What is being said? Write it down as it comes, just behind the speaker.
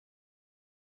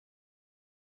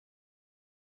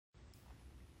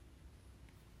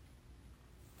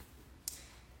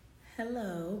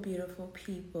Hello, beautiful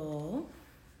people.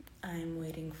 I'm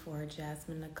waiting for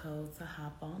Jasmine Nicole to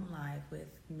hop on live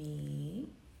with me.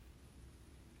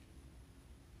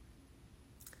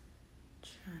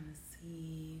 Trying to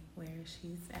see where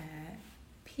she's at.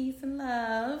 Peace and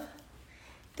love.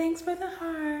 Thanks for the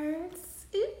hearts.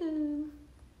 Ooh.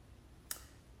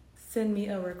 Send me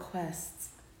a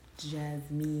request,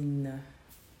 Jasmine.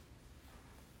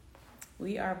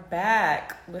 We are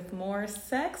back with more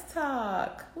sex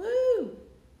talk. Woo!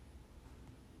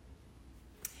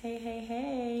 Hey, hey,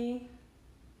 hey.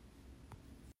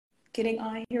 Getting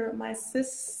on here with my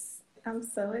sis. I'm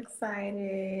so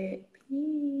excited.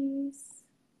 Peace.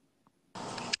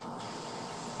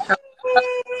 Hey.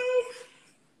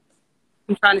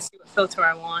 I'm trying to see what filter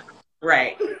I want.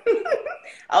 Right.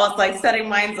 I was like setting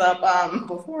mine up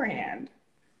beforehand.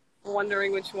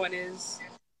 Wondering which one is.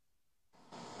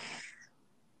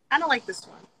 I don't like this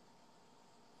one.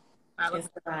 It's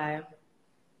the vibe.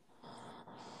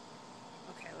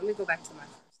 Okay, let me go back to my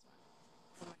first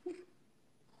one.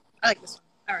 I like this one.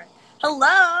 All right.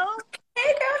 Hello.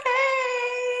 Hey, girl,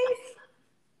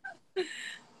 hey.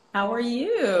 How are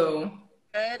you?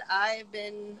 Good.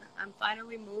 I'm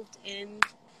finally moved in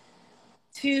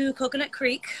to Coconut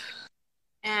Creek.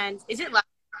 And is it loud?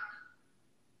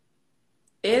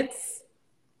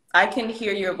 I can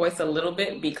hear your voice a little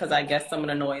bit because I guess some of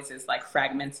the noise is like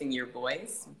fragmenting your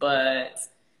voice, but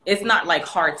it's not like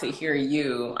hard to hear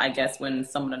you. I guess when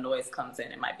some of the noise comes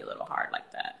in, it might be a little hard like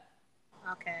that.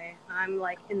 Okay. I'm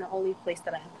like in the only place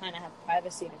that I kind of have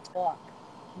privacy to talk.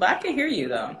 But I can hear you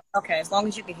though. Okay, as long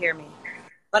as you can hear me.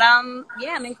 But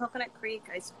yeah, I'm in Coconut Creek.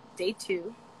 It's day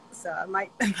 2, so I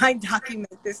might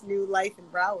document this new life in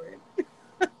Broward.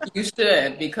 You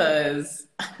should, because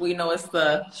we know it's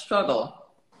the struggle.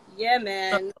 Yeah,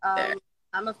 man.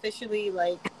 I'm officially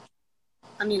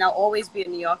I'll always be a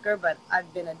New Yorker, but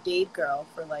I've been a Dade girl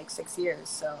for like 6 years.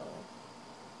 So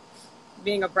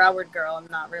being a Broward girl, I'm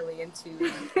not really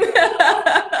into.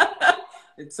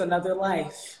 It's another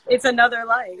life. It's another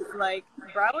life. Like,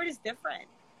 Broward is different.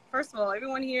 First of all,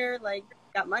 everyone here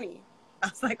got money. I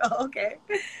was like, oh, okay,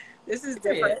 this is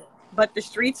different. But the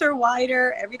streets are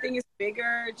wider. Everything is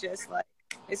bigger. Just like,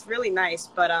 it's really nice.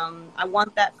 But I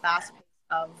want that fast pace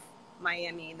of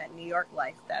Miami, that New York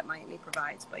life that Miami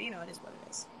provides. But it is what it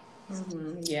is.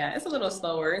 Mm-hmm. Yeah, it's a little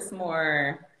slower. It's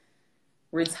more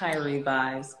retiree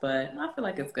vibes, but I feel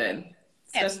like it's good,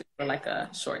 especially for like a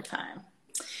short time.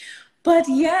 But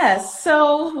yes,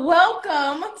 so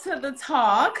welcome to the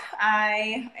talk.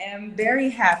 I am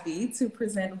very happy to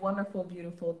present wonderful,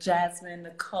 beautiful Jasmine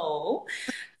Nicole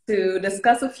to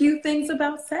discuss a few things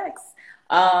about sex.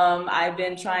 I've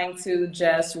been trying to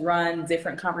just run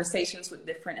different conversations with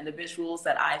different individuals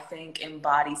that I think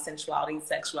embody sensuality,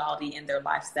 sexuality in their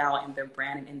lifestyle, in their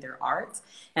brand, and in their art.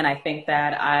 And I think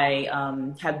that I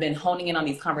have been honing in on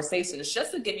these conversations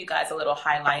just to give you guys a little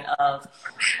highlight of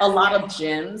a lot of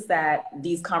gems that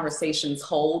these conversations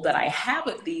hold that I have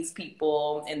with these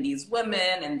people and these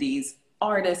women and these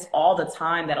artists all the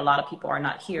time that a lot of people are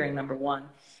not hearing, number one.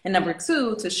 And number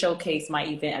two, to showcase my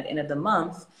event at the end of the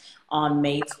month on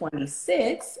May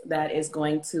 26th, that is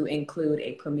going to include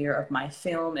a premiere of my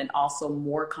film and also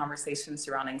more conversations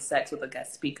surrounding sex with a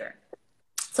guest speaker.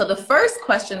 So the first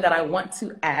question that I want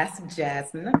to ask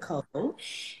Jasmine Nicole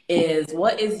is,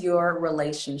 what is your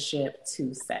relationship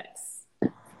to sex?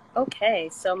 Okay,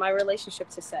 so my relationship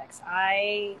to sex.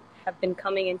 I have been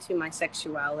coming into my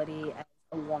sexuality as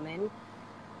a woman,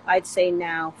 I'd say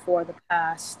now for the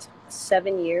past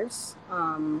 7 years.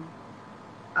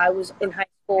 I was in high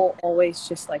school always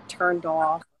just like turned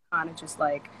off, kind of just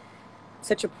like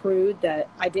such a prude that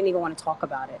I didn't even want to talk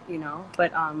about it,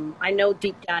 But I know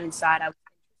deep down inside I was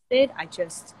interested. I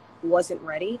just wasn't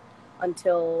ready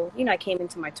until, I came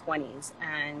into my 20s.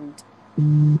 And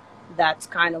that's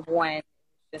kind of when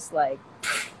just like,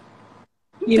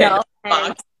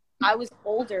 and I was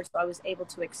older, so I was able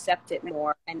to accept it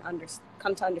more and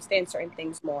come to understand certain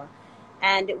things more.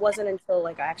 And it wasn't until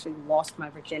I actually lost my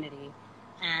virginity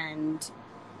and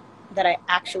that I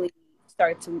actually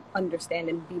started to understand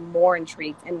and be more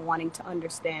intrigued and wanting to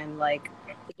understand the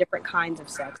different kinds of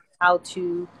sex, how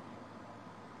to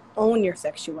own your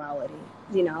sexuality,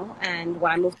 And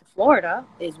when I moved to Florida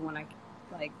is when I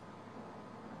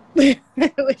it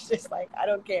was just I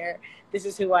don't care. This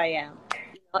is who I am.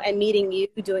 And meeting you,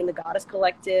 doing the Goddess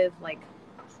Collective,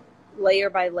 layer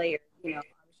by layer, I was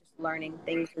just learning.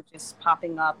 Things were just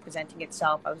popping up, presenting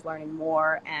itself. I was learning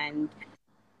more, and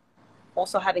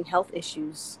also having health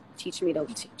issues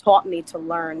taught me to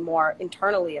learn more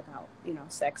internally about,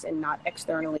 sex and not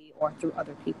externally or through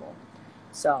other people.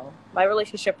 So my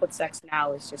relationship with sex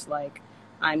now is just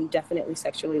I'm definitely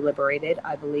sexually liberated.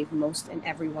 I believe most and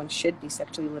everyone should be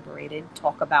sexually liberated.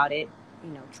 Talk about it,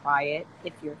 try it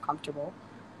if you're comfortable.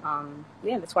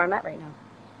 Yeah, that's where I'm at right now.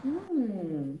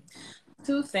 Hmm.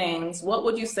 Two things. What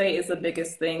would you say is the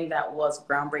biggest thing that was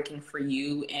groundbreaking for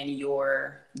you in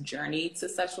your journey to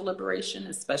sexual liberation,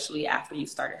 especially after you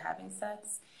started having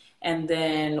sex? And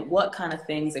then what kind of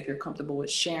things, if you're comfortable with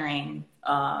sharing,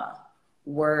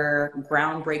 were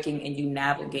groundbreaking in you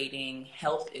navigating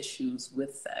health issues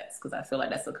with sex? Because I feel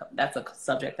like that's a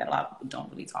subject that a lot of people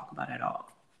don't really talk about at all.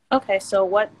 Okay, so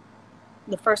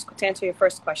to answer your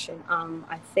first question,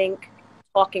 I think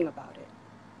talking about it.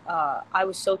 I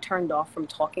was so turned off from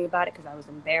talking about it because I was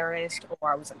embarrassed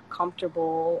or I was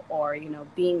uncomfortable or,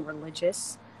 being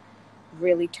religious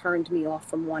really turned me off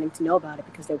from wanting to know about it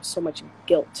because there was so much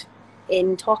guilt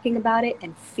in talking about it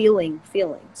and feeling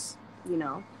feelings, you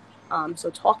know. So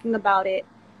talking about it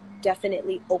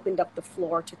definitely opened up the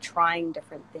floor to trying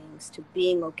different things, to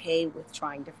being okay with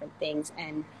trying different things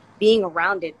and being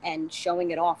around it and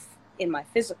showing it off in my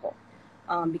physical.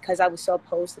 Because I was so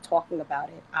opposed to talking about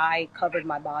it, I covered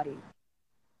my body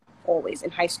always.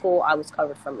 In high school, I was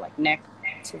covered from like neck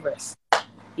to wrist,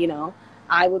 you know.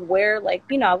 I would wear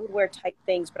I would wear tight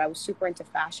things, but I was super into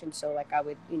fashion. So like I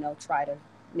would, try to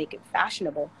make it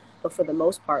fashionable. But for the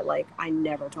most part, like I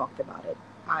never talked about it.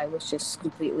 I was just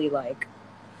completely like,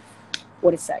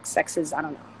 what is sex? Sex is, I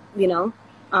don't know, you know?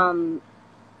 Um,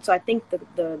 so I think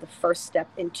the first step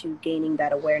into gaining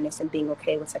that awareness and being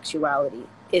okay with sexuality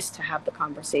is to have the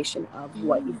conversation of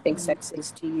what you think sex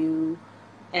is to you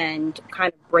and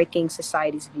kind of breaking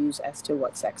society's views as to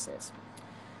what sex is.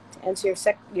 To answer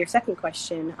your second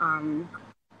question,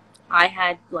 I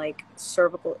had like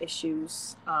cervical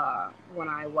issues when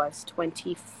I was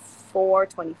 24,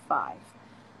 25.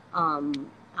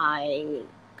 I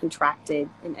contracted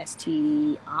an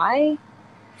STI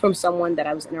from someone that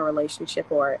I was in a relationship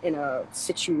or in a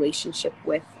situationship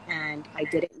with, and I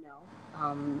didn't know.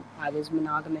 I was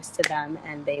monogamous to them,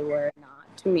 and they were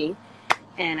not to me.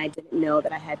 And I didn't know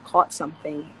that I had caught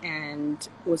something and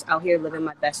was out here living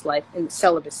my best life in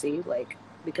celibacy, like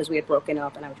because we had broken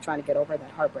up and I was trying to get over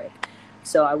that heartbreak.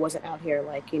 So I wasn't out here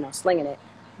like, slinging it,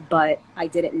 but I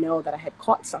didn't know that I had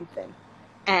caught something.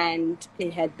 And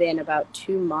it had been about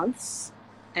 2 months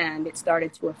and it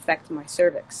started to affect my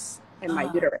cervix and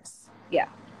my uterus. Yeah.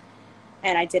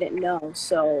 And I didn't know.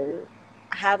 So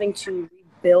having to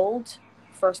rebuild,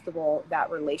 first of all, that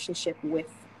relationship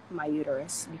with my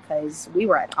uterus because we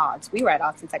were at odds. We were at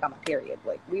odds since I got my period.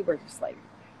 Like we were just like,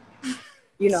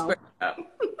 you know,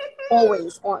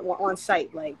 always on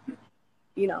site, like,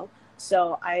 you know.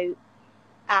 So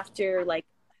after like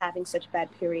having such bad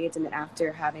periods and then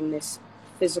after having this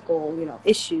physical,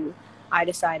 issue, I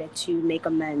decided to make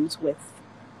amends with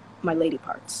my lady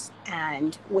parts.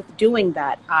 And with doing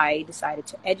that, I decided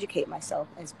to educate myself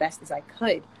as best as I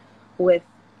could with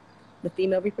the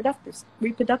female reproductive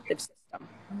system,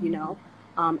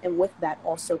 and with that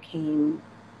also came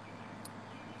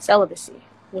celibacy.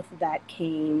 With that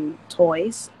came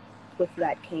toys. With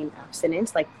that came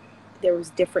abstinence. Like there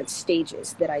was different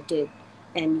stages that I did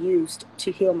and used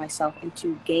to heal myself and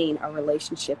to gain a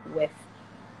relationship with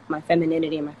my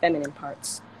femininity and my feminine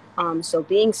parts. So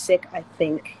being sick, I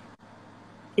think,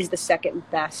 is the second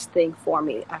best thing for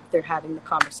me after having the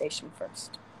conversation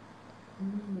first.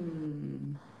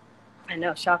 Mm. I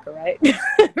know, shocker, right?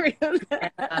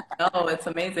 Yeah, no, it's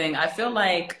amazing. I feel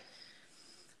like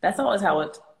that's always how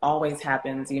it always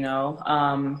happens,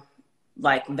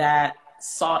 like that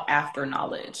sought after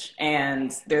knowledge.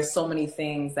 And there's so many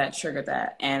things that trigger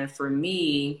that. And for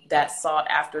me, that sought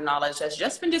after knowledge has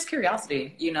just been just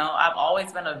curiosity. I've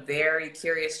always been a very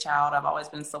curious child. I've always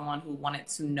been someone who wanted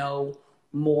to know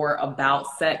more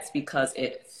about sex because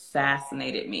it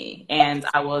fascinated me. And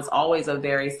I was always a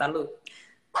very salute.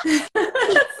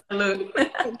 Salute.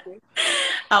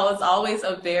 I was always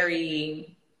a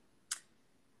very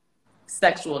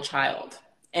sexual child.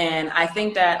 And I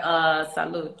think that,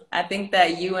 salud, I think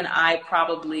that you and I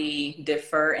probably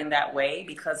differ in that way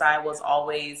because I was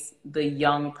always the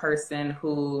young person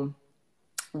who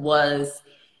was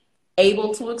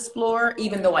able to explore,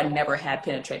 even though I never had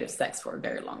penetrative sex for a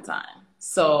very long time.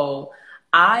 So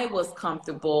I was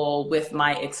comfortable with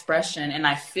my expression. And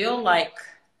I feel like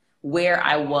where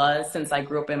I was since I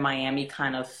grew up in Miami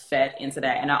kind of fed into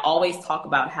that. And I always talk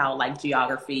about how like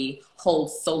geography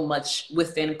holds so much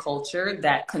within culture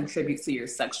that contributes to your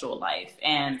sexual life.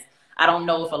 And I don't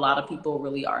know if a lot of people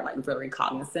really are like very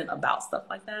cognizant about stuff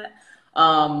like that.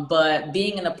 But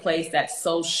being in a place that's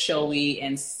so showy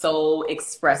and so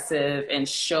expressive and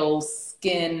shows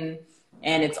skin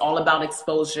and it's all about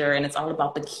exposure, and it's all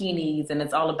about bikinis, and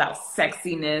it's all about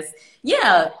sexiness.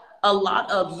 Yeah, a lot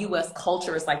of US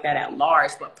culture is like that at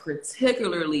large, but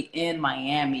particularly in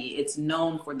Miami, it's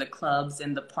known for the clubs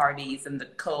and the parties and the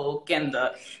coke and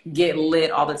the get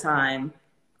lit all the time.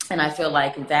 And I feel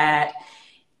like that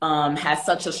has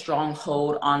such a strong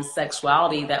hold on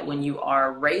sexuality that when you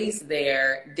are raised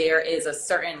there, there is a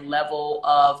certain level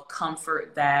of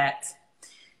comfort that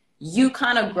you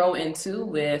kind of grow into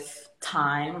with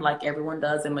time, like everyone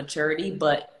does in maturity,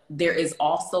 but there is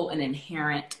also an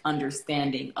inherent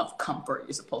understanding of comfort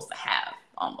you're supposed to have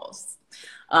almost.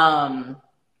 Um,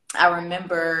 I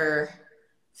remember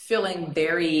feeling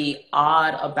very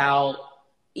odd about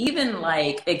even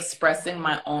like expressing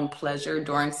my own pleasure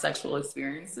during sexual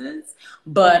experiences,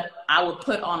 but I would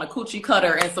put on a coochie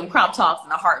cutter and some crop tops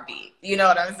in a heartbeat. You know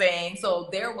what I'm saying? So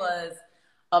there was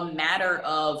a matter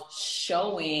of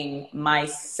showing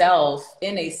myself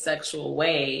in a sexual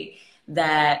way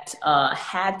that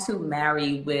had to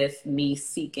marry with me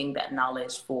seeking that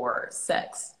knowledge for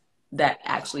sex. That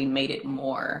actually made it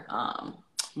more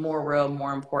real,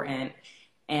 more important,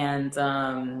 and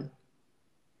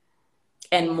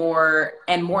more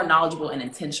knowledgeable and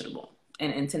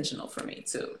intentional for me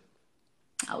too,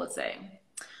 I would say.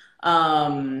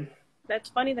 That's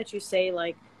funny that you say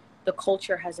like the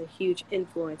culture has a huge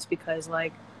influence because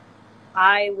like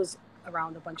I was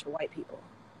around a bunch of white people.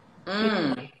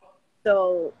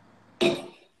 So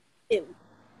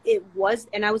it was,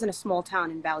 and I was in a small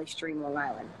town in Valley Stream, Long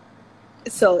Island.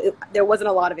 So there wasn't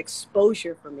a lot of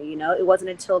exposure for me, you know. It wasn't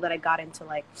until that I got into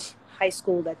like high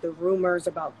school that the rumors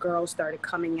about girls started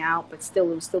coming out, but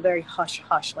still it was still very hush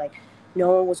hush. Like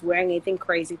no one was wearing anything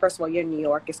crazy. First of all, you're in New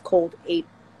York. It's cold eight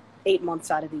months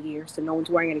out of the year, so no one's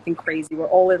wearing anything crazy. We're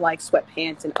all in like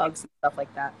sweatpants and Uggs and stuff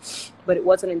like that. But it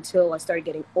wasn't until I started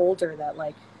getting older that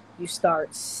like you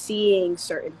start seeing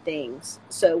certain things.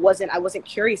 So I wasn't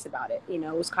curious about it, you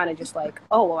know. It was kind of just like,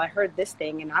 oh well, I heard this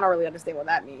thing and I don't really understand what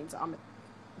that means.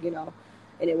 You know,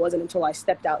 and it wasn't until I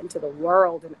stepped out into the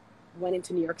world and went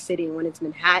into New York City and went into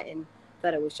Manhattan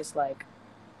that it was just like,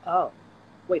 oh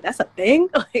wait, that's a thing.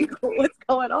 Like what's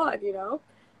going on, you know?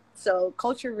 So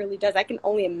culture really does. I can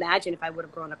only imagine if I would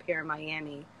have grown up here in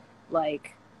Miami,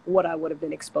 like what I would have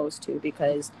been exposed to,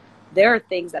 because there are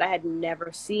things that I had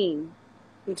never seen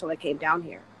until I came down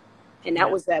here. And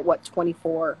that was at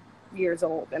 24 years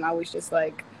old. And I was just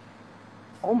like,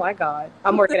 oh my God,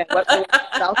 I'm working at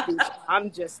South Beach. I'm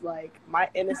just like, my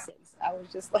innocence. I was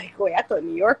just like, wait, I thought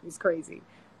New York was crazy.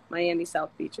 Miami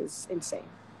South Beach is insane.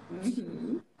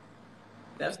 Mm-hmm.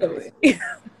 Definitely.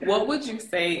 What would you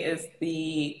say is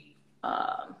the,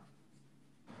 I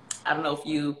don't know if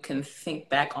you can think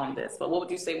back on this, but what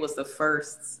would you say was the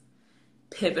first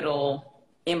pivotal,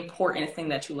 important thing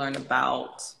that you learned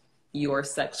about your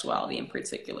sexuality in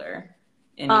particular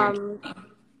in your journey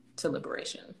to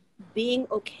liberation? Being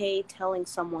okay telling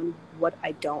someone what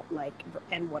I don't like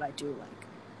and what I do like.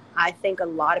 I think a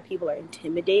lot of people are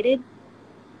intimidated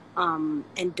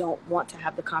and don't want to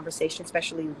have the conversation,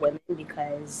 especially women,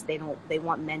 because they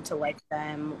want men to like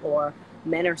them, or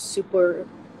men are super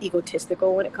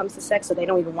egotistical when it comes to sex, so they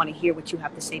don't even want to hear what you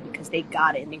have to say because they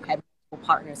got it and they've had multiple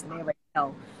partners and they already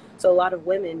know. So a lot of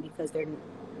women, because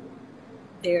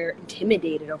they're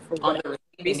intimidated or for whatever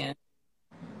reason,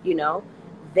 you know,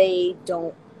 they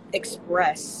don't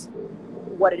express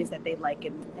what it is that they like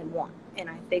and want. And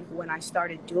I think when I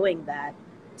started doing that,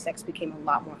 sex became a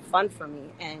lot more fun for me,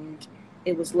 and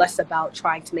it was less about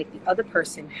trying to make the other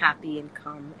person happy and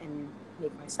come and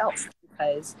make myself,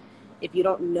 because if you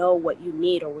don't know what you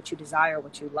need or what you desire,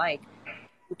 what you like,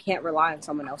 you can't rely on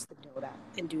someone else to do that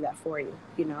and do that for you,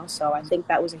 you know? So I think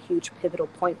that was a huge pivotal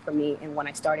point for me. And when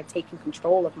I started taking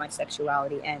control of my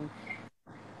sexuality and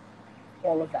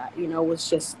all of that, you know, was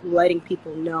just letting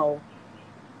people know,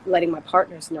 letting my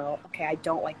partners know, okay, I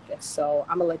don't like this. So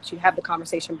I'm gonna let you have the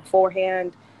conversation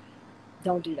beforehand.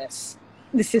 Don't do this.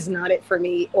 This is not it for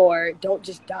me. Or don't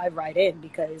just dive right in,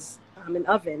 because I'm an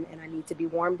oven and I need to be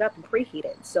warmed up and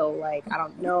preheated. So like, I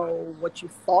don't know what you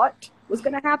thought was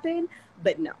going to happen,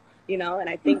 but no, you know, and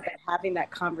I think that having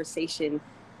that conversation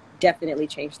definitely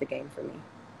changed the game for me.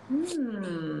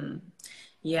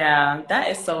 Yeah, that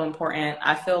is so important.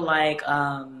 I feel like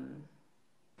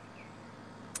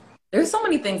there's so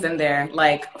many things in there.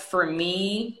 Like for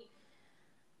me,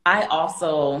 I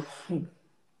also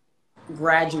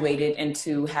graduated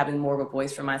into having more of a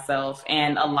voice for myself,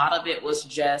 and a lot of it was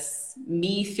just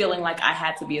me feeling like I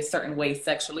had to be a certain way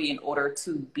sexually in order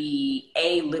to be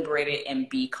liberated and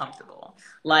be comfortable.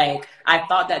 Like I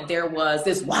thought that there was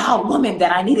this wild woman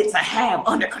that I needed to have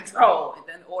under control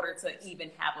in order to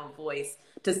even have a voice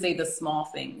to say the small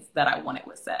things that I wanted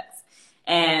with sex.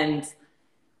 And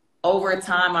over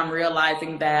time, I'm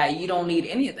realizing that you don't need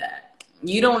any of that.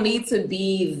 You don't need to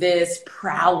be this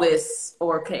prowess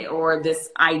or this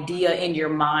idea in your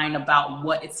mind about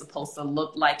what it's supposed to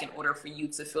look like in order for you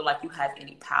to feel like you have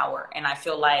any power. And I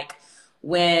feel like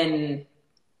when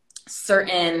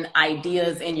certain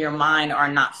ideas in your mind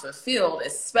are not fulfilled,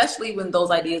 especially when those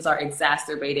ideas are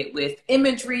exacerbated with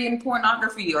imagery and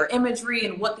pornography, or imagery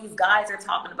and what these guys are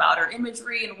talking about, or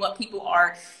imagery and what people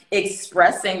are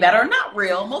expressing that are not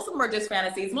real. Most of them are just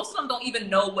fantasies. Most of them don't even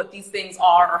know what these things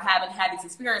are or haven't had these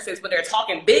experiences, but they're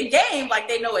talking big game like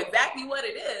they know exactly what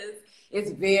it is.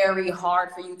 It's very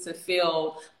hard for you to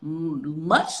feel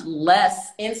much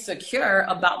less insecure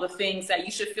about the things that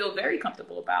you should feel very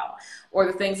comfortable about, or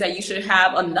the things that you should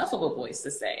have enough of a voice to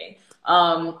say.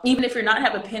 Even if you're not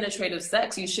having penetrative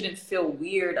sex, you shouldn't feel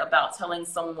weird about telling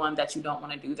someone that you don't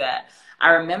want to do that. I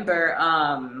remember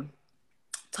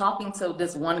talking to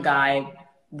this one guy.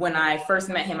 When I first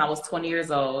met him, I was 20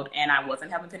 years old and I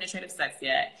wasn't having penetrative sex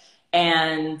yet.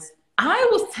 And I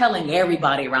was telling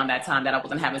everybody around that time that I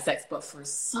wasn't having sex, but for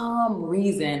some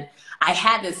reason, I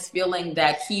had this feeling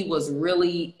that he was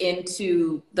really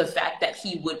into the fact that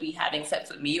he would be having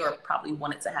sex with me, or probably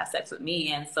wanted to have sex with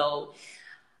me. And so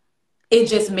it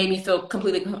just made me feel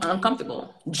completely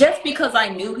uncomfortable. Just because I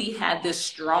knew he had this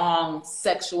strong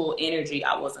sexual energy,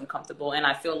 I wasn't comfortable. And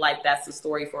I feel like that's the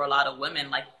story for a lot of women.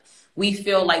 Like, we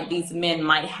feel like these men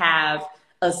might have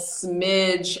a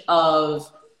smidge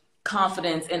of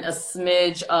confidence and a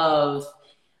smidge of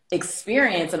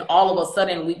experience, and all of a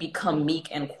sudden we become meek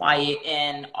and quiet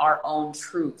in our own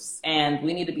truths. And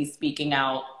we need to be speaking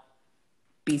out.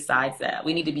 Besides that,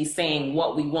 we need to be saying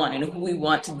what we want and who we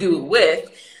want to do it with.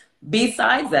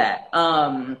 Besides that,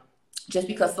 just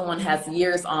because someone has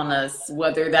years on us,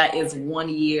 whether that is 1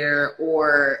 year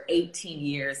or 18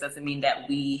 years, doesn't mean that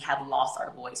we have lost our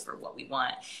voice for what we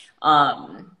want.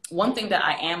 One thing that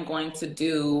I am going to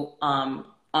do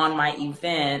on my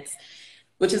event,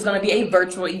 which is going to be a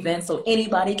virtual event, so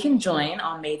anybody can join,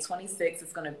 on May 26th.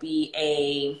 It's going to be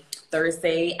a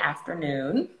Thursday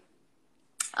afternoon.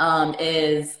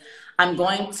 I'm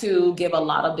going to give a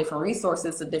lot of different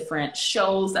resources to different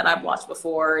shows that I've watched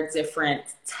before, different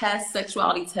tests,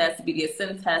 sexuality tests,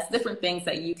 BDSM tests, different things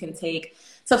that you can take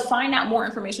to find out more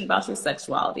information about your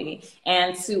sexuality,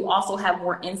 and to also have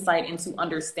more insight into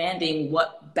understanding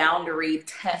what boundary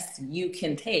tests you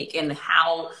can take and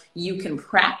how you can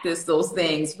practice those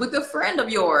things with a friend of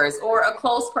yours or a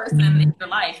close person in your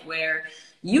life, where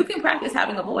you can practice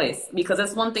having a voice. Because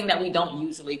it's one thing that we don't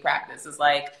usually practice. It's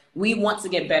like, we want to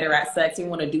get better at sex. We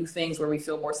want to do things where we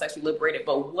feel more sexually liberated,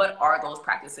 but what are those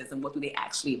practices and what do they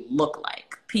actually look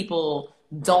like? People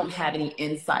don't have any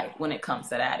insight when it comes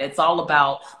to that. It's all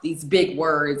about these big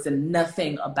words and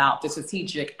nothing about the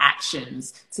strategic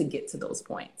actions to get to those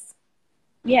points.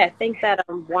 Yeah, I think that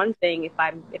one thing, if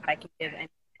I can give any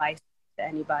advice to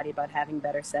anybody about having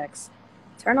better sex,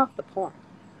 turn off the porn.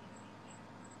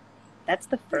 That's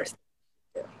the first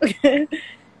thing to do.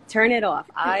 Turn it off.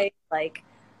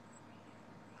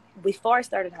 Before I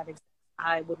started having sex,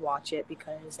 I would watch it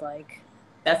because,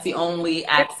 that's the only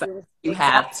access you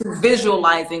have to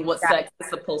visualizing what sex is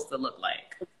supposed to look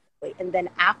like. And then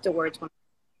afterwards, when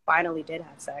I finally did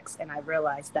have sex, and I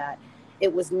realized that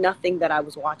it was nothing that I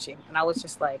was watching, and I was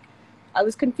just like, I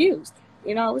was confused.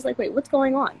 I was like, wait, what's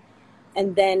going on?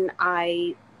 And then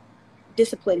I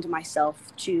disciplined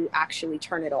myself to actually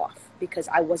turn it off, because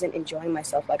I wasn't enjoying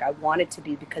myself like I wanted to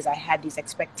be, because I had these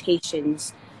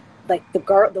expectations. Like,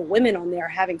 the women on there are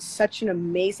having such an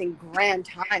amazing grand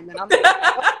time, and I'm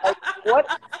like,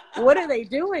 what are they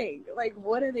doing? Like,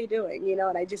 what are they doing?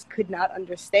 And I just could not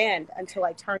understand until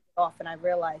I turned it off, and I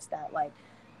realized that, like,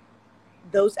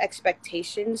 those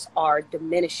expectations are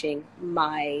diminishing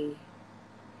my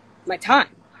time,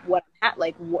 what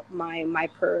my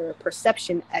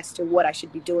perception as to what I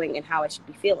should be doing and how I should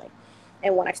be feeling.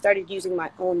 And when I started using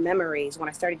my own memories, when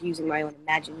I started using my own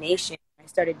imagination, I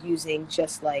started using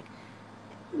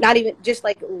not even just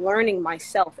learning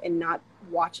myself and not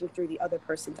watching through the other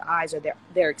person's eyes or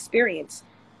their experience,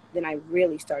 then I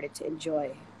really started to enjoy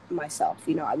myself.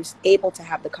 I was able to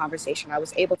have the conversation. I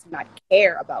was able to not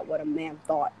care about what a man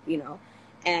thought,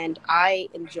 and I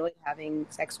enjoyed having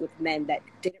sex with men that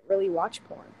didn't really watch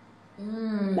porn.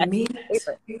 That's Me my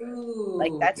favorite.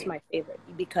 too. That's my favorite,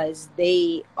 because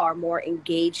they are more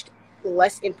engaged,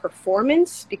 less in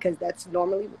performance, because that's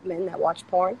normally men that watch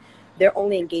porn. They're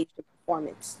only engaged in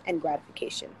performance and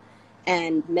gratification.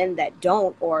 And men that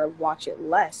don't, or watch it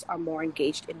less, are more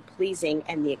engaged in pleasing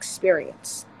and the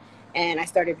experience. And I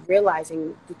started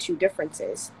realizing the two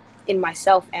differences in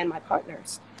myself and my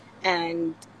partners.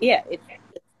 And yeah, if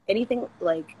anything,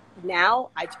 like now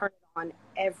I turn it on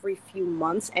every few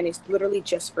months, and it's literally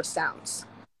just for sounds,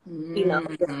 just for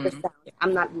Mm. sounds.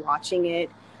 I'm not watching it.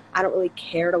 I don't really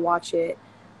care to watch it.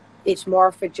 It's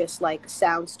more for just like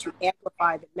sounds to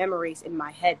amplify the memories in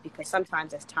my head, because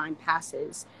sometimes as time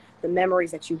passes, the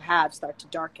memories that you have start to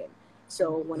darken.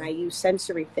 So when I use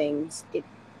sensory things, it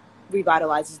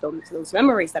revitalizes those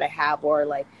memories that I have, or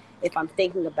like if I'm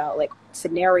thinking about like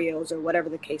scenarios or whatever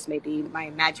the case may be, my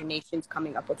imagination's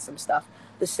coming up with some stuff.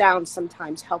 The sounds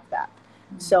sometimes help that.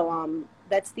 So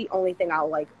that's the only thing I'll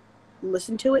like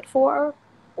listen to it for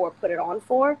or put it on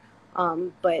for.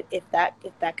 But if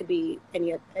that could be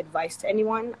any advice to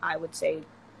anyone, I would say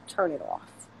turn it off.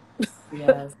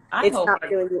 Yes, I It's hope. not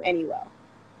doing you any well.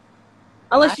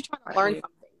 I Unless you're trying to learn I-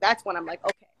 something. That's when I'm like,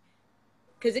 okay,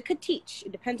 because it could teach.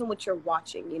 It depends on what you're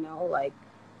watching, like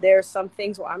there are some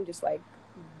things where I'm just like,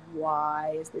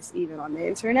 why is this even on the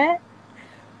internet?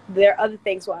 There are other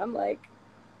things where I'm like,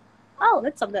 oh,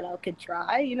 that's something I could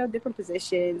try, different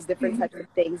positions, different types of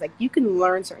things. Like you can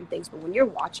learn certain things, but when you're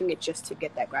watching it just to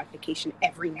get that gratification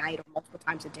every night or multiple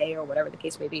times a day or whatever the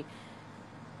case may be,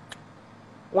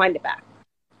 wind it back.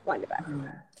 Wind it back.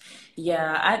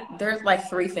 Yeah, there's like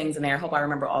three things in there. I hope I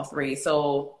remember all three.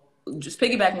 So just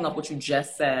piggybacking off what you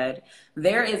just said,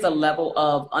 there is a level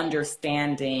of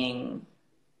understanding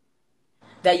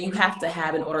that you have to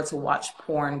have in order to watch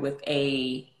porn with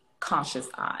a conscious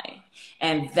eye.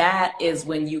 And that is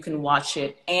when you can watch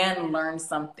it and learn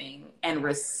something and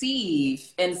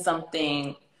receive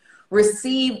the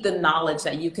knowledge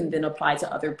that you can then apply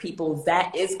to other people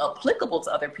that is applicable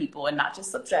to other people and not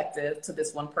just subjective to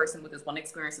this one person with this one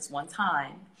experience this one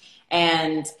time.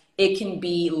 And it can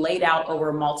be laid out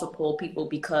over multiple people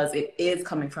because it is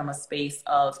coming from a space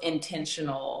of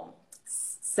intentional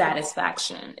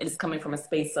satisfaction. It is coming from a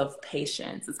space of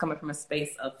patience. It's coming from a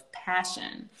space of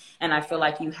passion. And I feel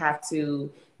like you have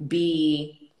to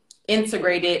be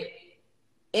integrated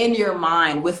in your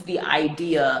mind with the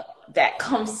idea that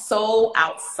comes so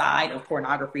outside of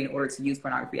pornography in order to use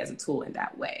pornography as a tool in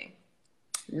that way.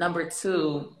 Number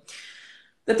two,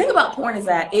 the thing about porn is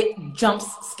that it jumps,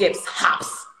 skips,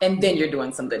 hops, and then you're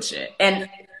doing some good shit. And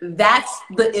that's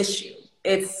the issue.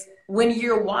 It's when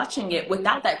you're watching it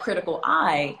without that critical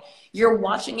eye, you're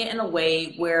watching it in a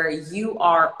way where you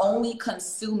are only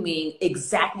consuming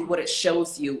exactly what it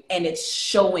shows you, and it's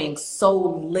showing so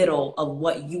little of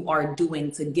what you are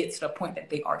doing to get to the point that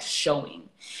they are showing.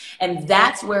 And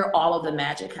that's where all of the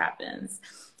magic happens.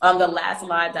 The last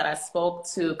live that I spoke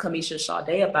to Kamisha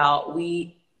Sade about,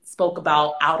 we spoke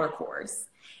about outer course.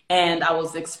 And I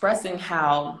was expressing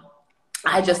how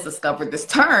I just discovered this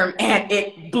term and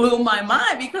it blew my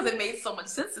mind because it made so much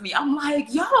sense to me. I'm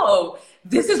like, yo,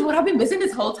 this is what I've been missing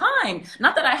this whole time.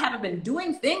 Not that I haven't been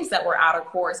doing things that were outer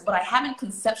course, but I haven't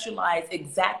conceptualized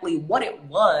exactly what it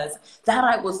was that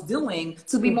I was doing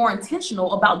to be more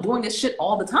intentional about doing this shit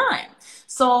all the time.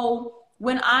 So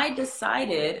when I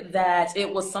decided that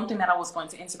it was something that I was going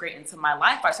to integrate into my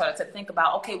life, I started to think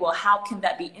about, okay, well, how can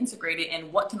that be integrated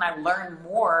and what can I learn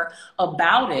more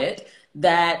about it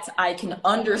that I can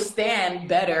understand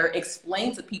better,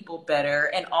 explain to people better,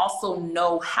 and also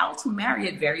know how to marry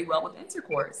it very well with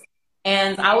intercourse.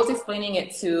 And I was explaining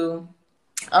it to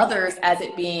others as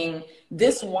it being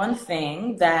this one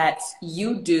thing that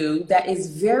you do that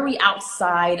is very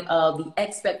outside of the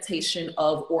expectation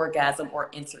of orgasm or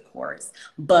intercourse,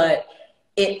 but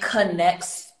it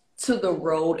connects to the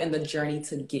road and the journey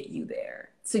to get you there,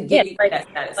 to Yeah, get you like, that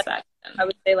satisfaction. I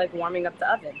would say like warming up the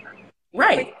oven.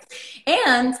 Right.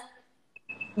 And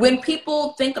when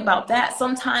people think about that,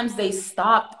 sometimes they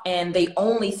stop and they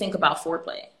only think about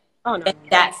foreplay. Oh no, And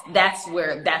no, no. that's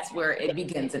where it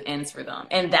begins and ends for them.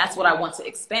 And that's what I want to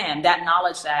expand, that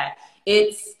knowledge that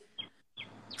it's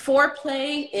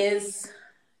foreplay is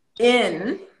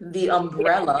in the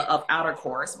umbrella of outer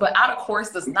course, but outer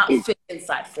course does not fit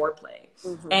inside foreplay.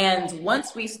 And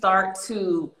once we start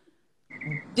to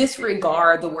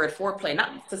disregard the word foreplay,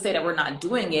 not to say that we're not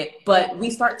doing it, but we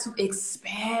start to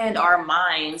expand our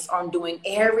minds on doing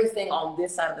everything on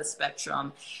this side of the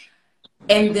spectrum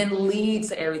and then lead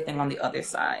to everything on the other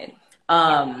side.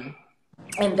 And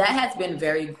that has been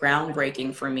very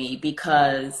groundbreaking for me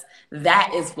because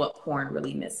that is what porn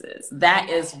really misses. That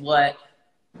is what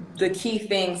the key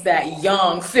things that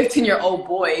young 15-year-old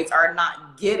boys are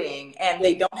not getting, and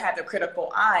they don't have the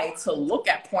critical eye to look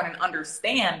at porn and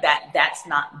understand that that's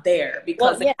not there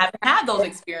because they haven't had those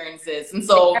experiences, and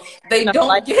so they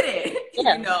don't get it,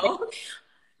 Yeah, you know.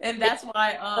 And that's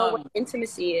why Know what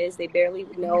intimacy is. They barely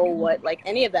know what like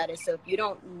any of that is. So if you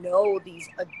don't know these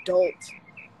adult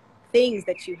things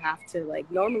that you have to like,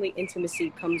 normally intimacy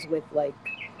comes with like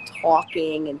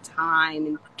talking and time,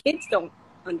 and kids don't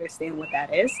understand what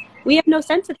that is. We have no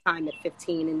sense of time at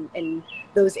 15 and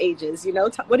those ages, you know.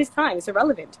 What is time? It's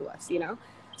irrelevant to us, you know.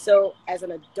 So as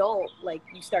an adult, like,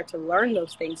 you start to learn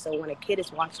those things. So when a kid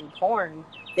is watching porn,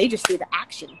 they just see the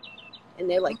action and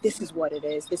they're like, this is what it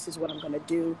is, this is what I'm going to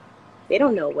do. They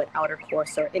don't know what outer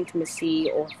course or intimacy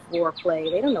or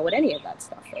foreplay. They don't know what any of that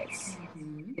stuff is.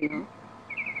 You know?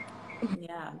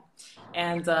 Yeah.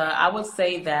 And I would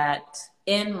say that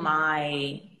in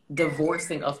my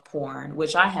divorcing of porn,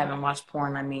 which I haven't watched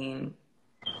porn, I mean,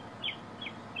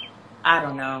 I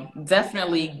don't know,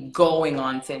 definitely going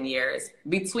on 10 years,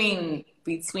 between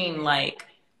like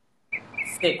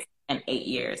 6 and 8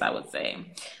 years, I would say.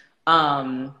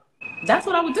 That's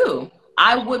what I would do.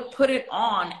 I would put it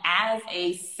on as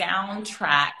a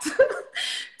soundtrack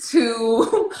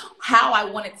to how I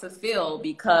want it to feel,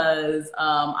 because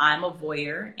I'm a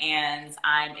voyeur and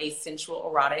I'm a sensual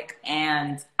erotic,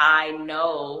 and I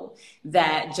know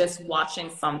that just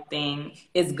watching something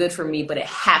is good for me, but it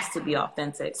has to be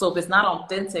authentic. So if it's not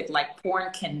authentic, like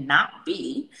porn cannot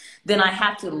be, then I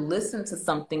have to listen to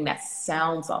something that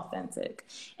sounds authentic.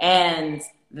 And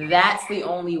that's the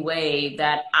only way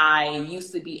that I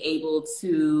used to be able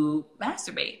to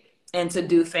masturbate and to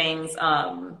do things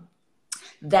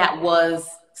that was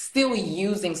still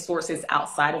using sources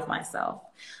outside of myself.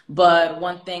 But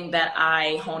one thing that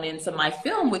I hone into my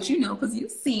film, which you know, because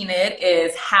you've seen it,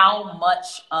 is how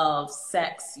much of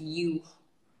sex you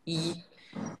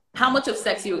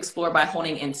explore by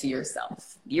honing into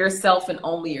yourself and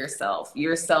only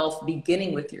yourself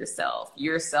beginning with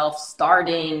yourself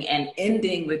starting and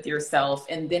ending with yourself,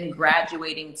 and then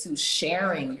graduating to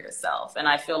sharing yourself. And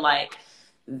I feel like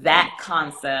that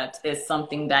concept is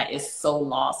something that is so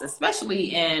lost,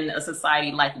 especially in a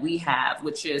society like we have,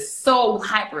 which is so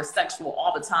hypersexual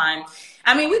all the time.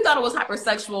 I mean, we thought it was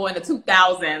hypersexual in the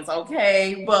 2000s,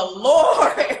 okay? But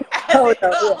Lord, has it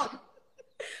come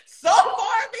so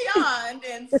far beyond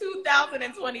in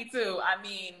 2022. I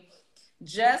mean,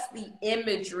 just the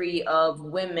imagery of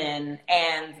women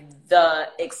and the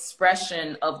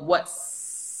expression of what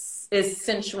is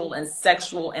sensual and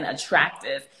sexual and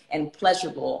attractive and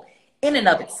pleasurable in and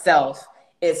of itself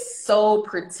is so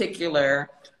particular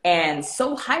and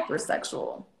so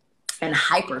hypersexual and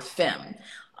hyperfemme.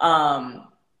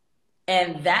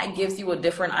 And that gives you a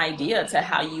different idea to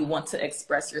how you want to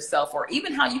express yourself, or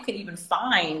even how you can even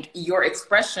find your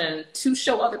expression to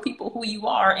show other people who you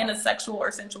are in a sexual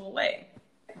or sensual way.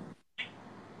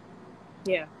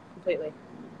 Yeah, completely.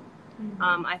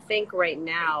 I think right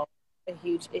now a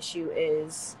huge issue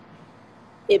is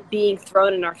it being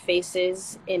thrown in our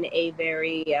faces in a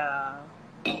very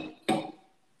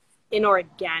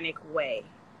inorganic way.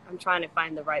 I'm trying to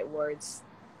find the right words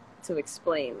to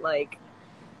explain. Like,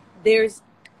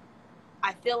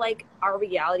 I feel like our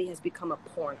reality has become a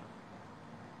porno.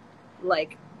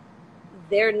 Like,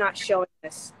 they're not showing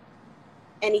us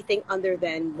anything other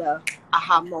than the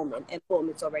aha moment, and boom,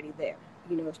 it's already there.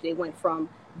 You know, they went from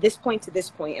this point to this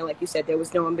point, and like you said, there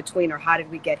was no in between, or how did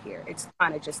we get here? It's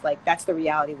kind of just like, that's the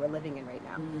reality we're living in right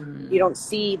now. You don't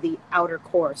see the outer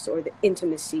course or the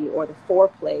intimacy or the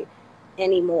foreplay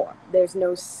anymore. There's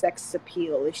no sex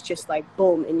appeal. It's just like,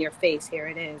 boom, in your face, here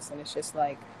it is. And it's just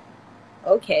like,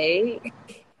 okay,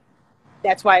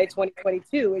 that's why it's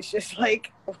 2022. It's just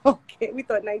like, okay, we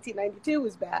thought 1992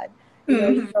 was bad. You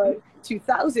know, we thought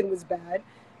 2000 was bad.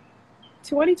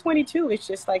 2022, it's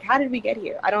just like, how did we get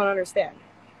here? I don't understand.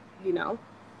 You know,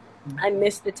 I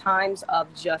miss the times of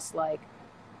just like,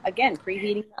 again,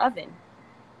 preheating the oven.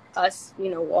 Us, you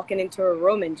know, walking into a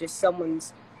room and just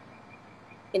someone's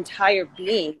entire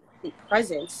being, the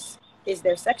presence is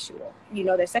their sexual, you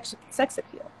know, their sex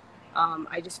appeal.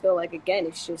 I just feel like, again,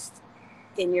 it's just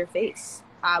in your face.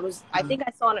 I think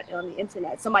I saw it on the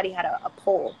internet. Somebody had a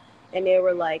poll, and they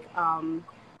were like,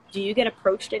 do you get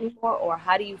approached anymore, or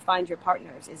how do you find your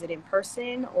partners? Is it in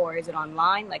person or is it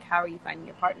online? Like, how are you finding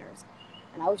your partners?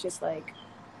 And I was just like,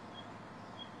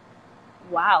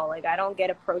 wow, like, I don't get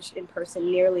approached in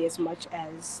person nearly as much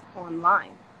as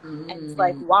online. And it's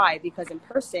like, why? Because in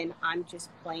person, I'm just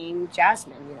plain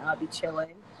Jasmine, you know, I'll be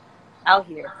chilling out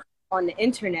here. On the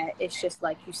internet, it's just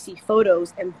like, you see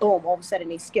photos and boom, all of a sudden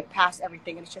they skip past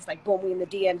everything, and it's just like, boom, we in the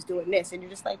DMs doing this, and you're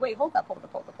just like, wait, hold up.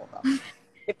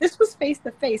 If this was face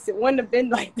to face, it wouldn't have been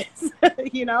like this,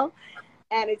 you know?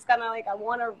 And it's kind of like, I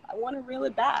want to reel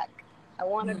it back. I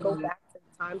want to go back to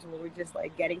the times where we're just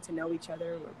like getting to know each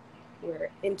other. We're we're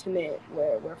intimate,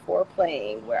 we're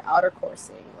foreplaying, we're outer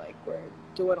coursing, like we're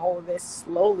doing all of this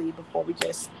slowly before we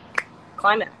just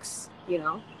climax, you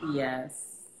know? Yes.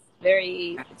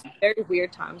 It's very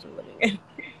weird times we're living in.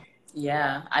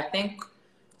 Yeah, I think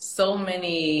so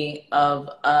many of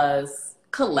us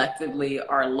collectively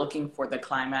are looking for the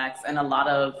climax, and a lot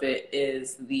of it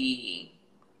is the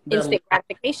Instant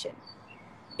gratification.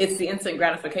 it's the instant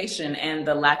gratification and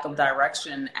the lack of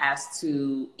direction as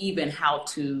to even how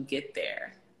to get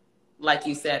there. Like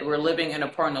you said, we're living in a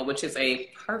porno, which is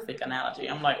a perfect analogy.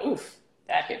 I'm like, oof,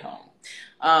 that hit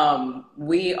home.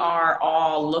 We are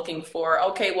all looking for,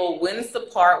 okay, well, when's the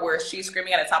part where she's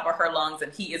screaming at the top of her lungs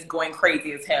and he is going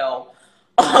crazy as hell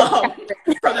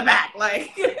from the back?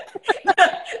 Like,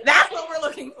 that's what we're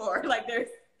looking for. Like,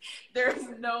 there's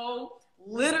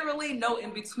literally no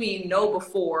in between, no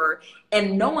before,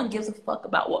 and no one gives a fuck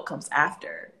about what comes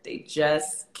after. They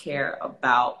just care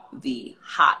about the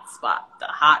hot spot, the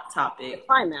hot topic, the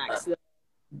climax,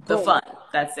 the fun.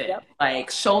 That's it. Yep.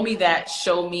 Like, show me that, just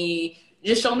show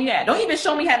me that. Don't even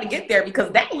show me how to get there,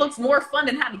 because that looks more fun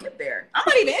than how to get there. I'm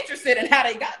not even interested in how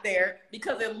they got there,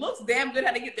 because it looks damn good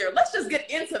how to get there. Let's just get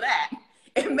into that,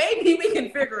 and maybe we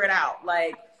can figure it out.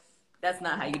 Like, that's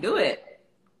not how you do it.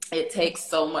 It takes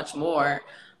so much more.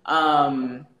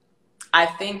 I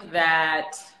think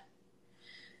that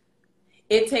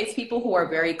it takes people who are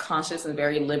very conscious and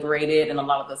very liberated, and a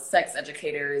lot of the sex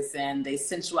educators and the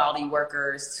sensuality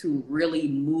workers, to really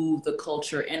move the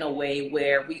culture in a way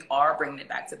where we are bringing it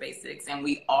back to basics, and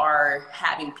we are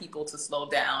having people to slow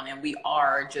down, and we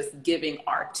are just giving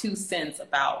our 2 cents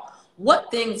about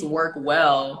what things work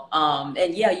well.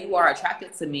 And yeah, you are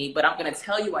attracted to me, but I'm going to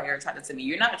tell you why you're attracted to me.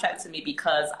 You're not attracted to me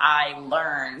because I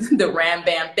learned the ram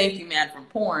bam thank you man from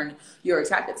porn. You're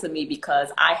attracted to me because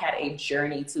I had a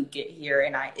journey to get here,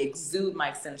 and I exude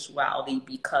my sensuality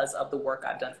because of the work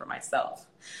I've done for myself.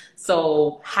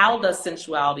 So how does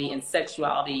sensuality and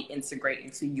sexuality integrate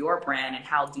into your brand, and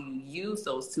how do you use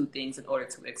those 2 things in order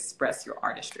to express your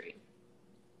artistry?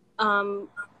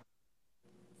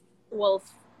 Well,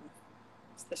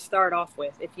 to start off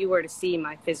with, if you were to see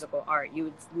my physical art, you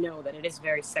would know that it is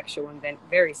very sexual and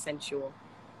very sensual,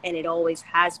 and it always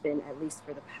has been, at least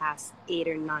for the past 8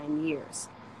 or 9 years.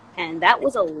 And that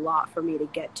was a lot for me to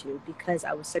get to, because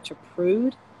I was such a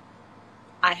prude.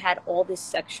 I had all this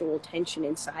sexual tension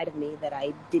inside of me that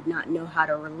I did not know how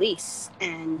to release.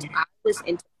 And I was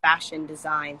into fashion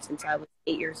design since I was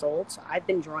 8 years old, so I've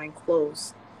been drawing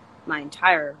clothes my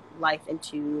entire life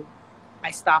I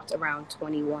stopped around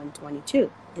 21,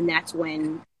 22. And that's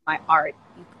when my art,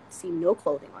 you see no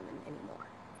clothing on them anymore.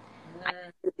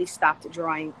 I completely stopped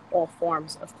drawing all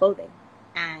forms of clothing.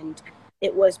 And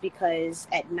it was because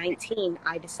at 19,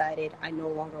 I decided I no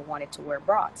longer wanted to wear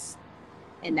bras.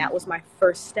 And that was my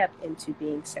first step into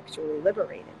being sexually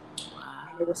liberated. Wow.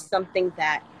 And it was something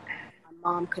that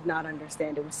mom could not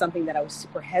understand. It was something that I was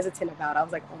super hesitant about. I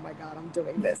was like, oh my God, I'm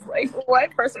doing this. Like,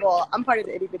 what? First of all, I'm part of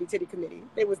the Itty Bitty Titty Committee.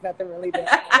 There was nothing really there.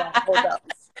 Hold up.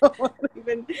 So I don't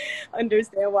even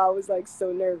understand why I was like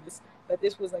so nervous. But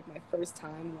this was like my first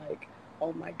time, like,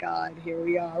 oh my God, here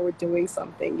we are. We're doing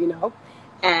something, you know?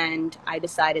 And I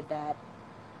decided that,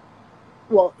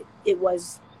 well, it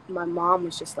was, my mom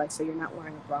was just like, so you're not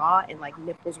wearing a bra? And like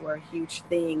nipples were a huge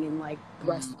thing, and like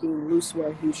breasts being loose were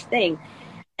a huge thing.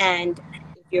 And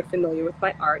if you're familiar with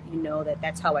my art, you know that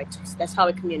that's how I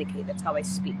communicate. That's how I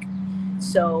speak.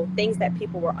 So things that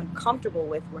people were uncomfortable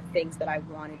with were things that I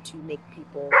wanted to make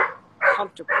people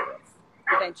comfortable with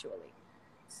eventually.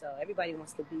 So everybody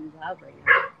wants to be loud right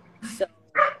now. So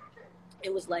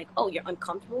it was like, oh, you're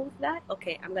uncomfortable with that?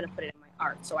 Okay, I'm going to put it in my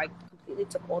art. So I completely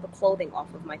took all the clothing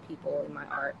off of my people in my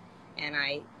art. And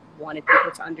I wanted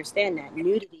people to understand that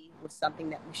nudity was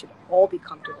something that we should all be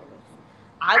comfortable with.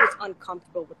 I was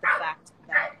uncomfortable with the fact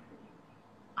that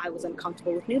I was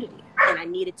uncomfortable with nudity, and I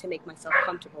needed to make myself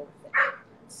comfortable with it.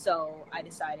 So I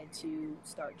decided to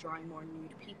start drawing more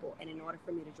nude people. And in order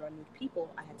for me to draw nude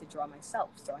people, I had to draw myself.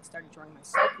 So I started drawing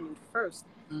myself nude first,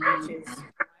 which is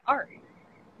my art,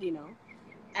 you know.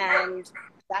 And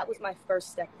that was my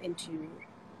first step into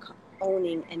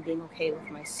owning and being okay with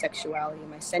my sexuality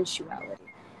and my sensuality.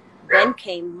 Then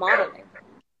came modeling.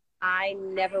 I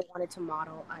never wanted to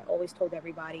model. I always told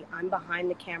everybody, I'm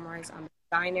behind the cameras, I'm a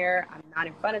designer, I'm not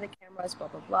in front of the cameras, blah,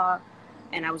 blah, blah.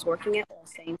 And I was working at All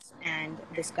Saints, and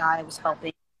this guy was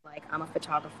helping, like, I'm a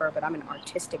photographer, but I'm an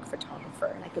artistic photographer,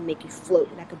 and I could make you float,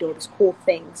 and I could do all these cool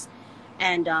things.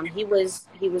 And he was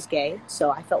gay, so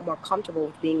I felt more comfortable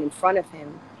with being in front of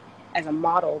him as a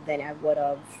model than I would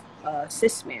of a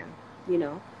cis man, you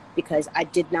know? Because I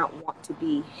did not want to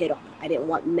be hit on. I didn't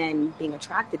want men being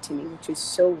attracted to me, which is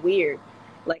so weird.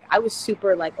 Like, I was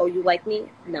super like, oh, you like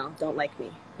me? No, don't like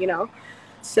me, you know?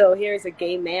 So here's a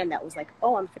gay man that was like,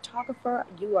 oh, I'm a photographer.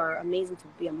 You are amazing to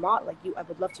be a model. Like, I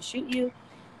would love to shoot you.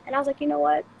 And I was like, you know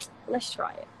what? Let's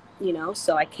try it, you know?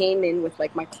 So I came in with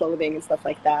like my clothing and stuff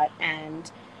like that.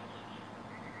 And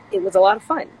it was a lot of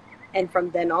fun. And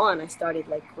from then on, I started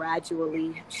like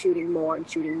gradually shooting more and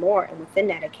shooting more. And within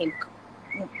that,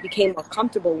 became more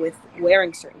comfortable with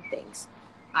wearing certain things.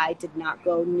 I did not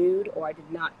go nude, or I did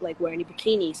not like wear any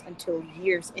bikinis until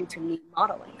years into me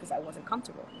modeling because I wasn't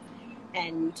comfortable.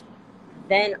 And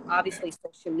then obviously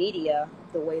social media,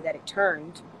 the way that it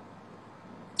turned,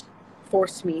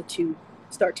 forced me to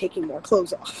start taking more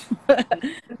clothes off,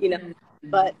 you know.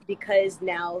 But because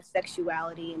now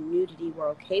sexuality and nudity were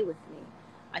okay with me,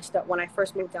 when I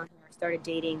first moved down here, I started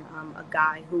dating a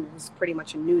guy who was pretty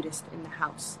much a nudist in the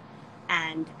house,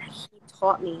 and he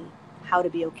taught me how to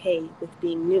be okay with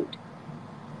being nude.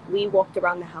 We walked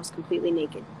around the house completely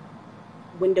naked,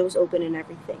 windows open and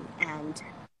everything, and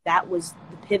that was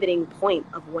the pivoting point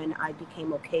of when I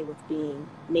became okay with being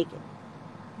naked.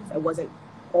 I wasn't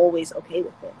always okay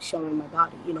with it, showing my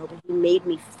body, you know, but he made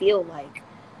me feel like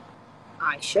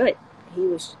I should. He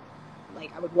was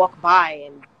like, I would walk by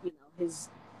and, you know,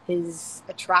 his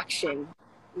attraction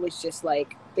was just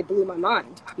like, it blew my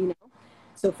mind, you know?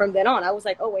 So from then on, I was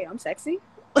like, oh, wait, I'm sexy?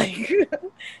 Like,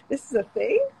 this is a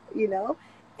thing, you know?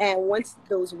 And once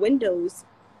those windows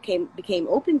became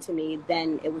open to me,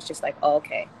 then it was just like, oh,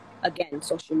 okay. Again,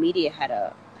 social media had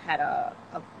a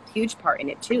huge part in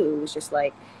it too. It was just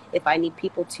like, if I need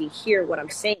people to hear what I'm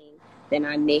saying, then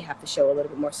I may have to show a little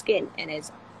bit more skin. And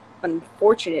as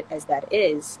unfortunate as that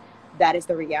is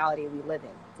the reality we live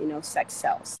in. You know, sex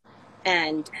sells.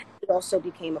 And it also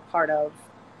became a part of,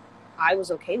 I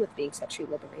was okay with being sexually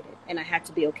liberated, and I had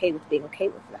to be okay with being okay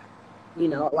with that. You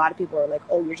know, a lot of people are like,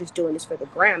 oh, you're just doing this for the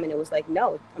gram. And it was like,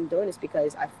 no, I'm doing this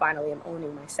because I finally am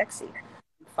owning my sexy.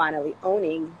 I'm finally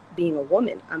owning being a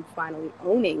woman. I'm finally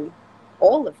owning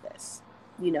all of this.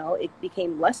 You know, it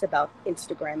became less about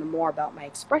Instagram and more about my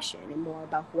expression and more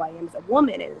about who I am as a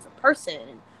woman and as a person.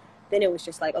 And then it was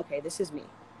just like, okay, this is me.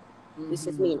 This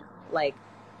is me now. Like,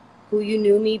 who you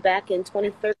knew me back in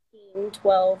 2013,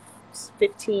 12,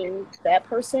 15, that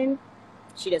person,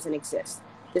 she doesn't exist.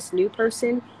 This new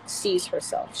person sees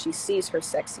herself. She sees her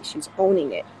sexy. She's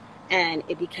owning it. And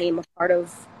it became a part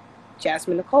of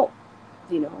Jasmine Nicole.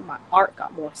 You know, my art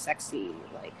got more sexy.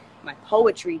 Like, my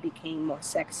poetry became more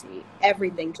sexy.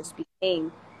 Everything just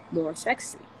became more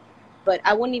sexy. But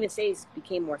I wouldn't even say it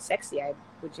became more sexy. I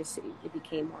would just say it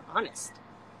became more honest.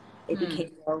 It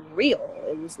became more real.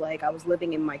 It was like I was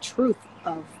living in my truth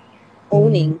of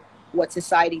owning what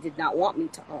society did not want me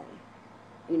to own.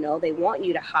 You know, they want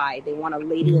you to hide. They want a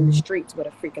lady in the streets with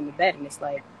a freak in the bed. And it's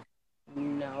like,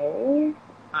 no,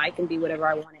 I can be whatever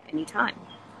I want at any time.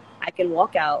 I can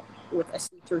walk out with a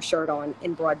see-through shirt on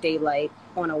in broad daylight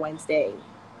on a Wednesday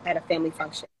at a family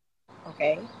function.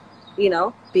 Okay? You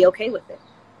know, be okay with it.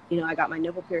 You know, I got my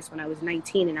nipple pierced when I was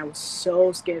 19, and I was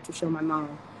so scared to show my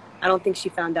mom. I don't think she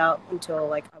found out until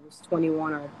like I was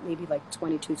 21 or maybe like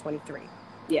 22, 23.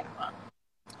 Yeah.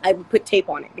 I would put tape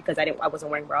on it because I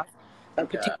wasn't wearing bra. So I would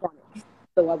put tape on it.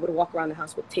 So I would walk around the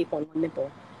house with tape on one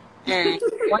nipple. And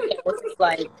one day I was just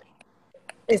like,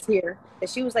 it's here. And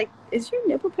she was like, is your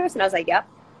nipple pierced? And I was like, yep.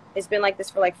 It's been like this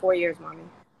for like 4 years, mommy.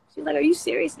 She was like, are you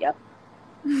serious? Yep.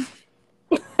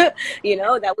 You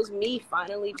know, that was me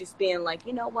finally just being like,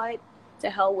 you know what? To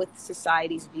hell with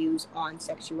society's views on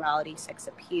sexuality, sex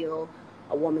appeal,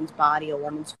 a woman's body, a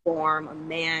woman's form, a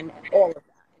man, and all of that.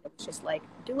 And it was just like,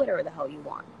 do whatever the hell you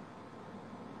want.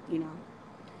 You know?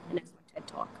 And that's my TED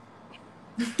Talk.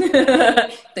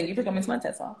 Thank you for coming to my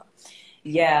TED Talk.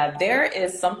 Yeah, there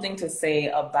is something to say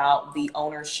about the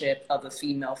ownership of the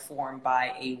female form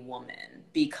by a woman,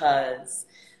 because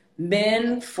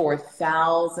men for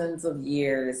thousands of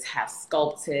years have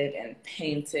sculpted and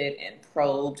painted and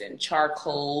probed and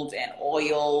charcoaled and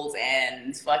oiled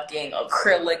and fucking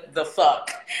acrylic the fuck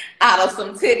out of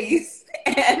some titties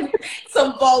and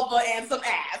some vulva and some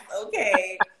ass,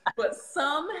 okay? But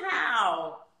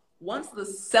somehow, once the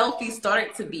selfie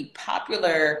started to be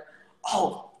popular,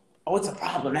 oh, it's a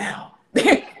problem now.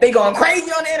 They going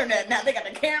crazy on the internet now. They got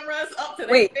the cameras up to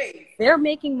their face. They're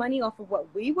making money off of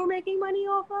what we were making money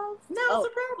off of? Now it's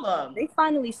a problem. They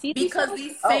finally see because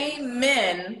these same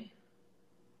men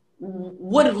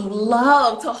would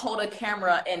love to hold a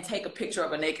camera and take a picture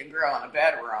of a naked girl in a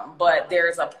bedroom, but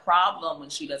there's a problem when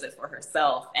she does it for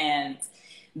herself. And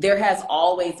there has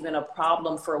always been a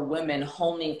problem for women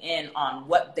honing in on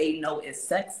what they know is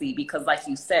sexy, because like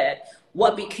you said,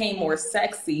 what became more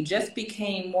sexy just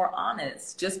became more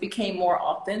honest, just became more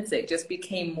authentic, just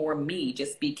became more me,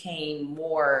 just became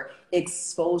more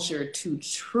exposure to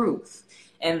truth.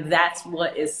 And that's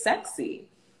what is sexy.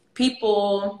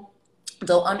 People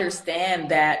don't understand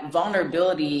that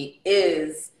vulnerability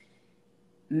is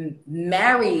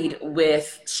married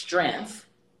with strength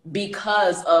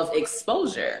because of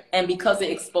exposure, and because of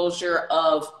exposure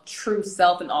of true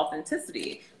self and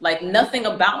authenticity. Like, nothing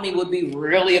about me would be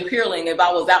really appealing if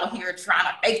I was out here trying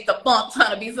to fake the funk,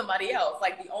 trying to be somebody else.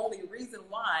 Like, the only reason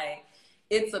why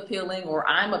it's appealing, or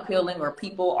I'm appealing, or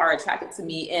people are attracted to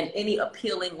me in any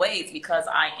appealing ways, because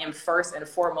I am first and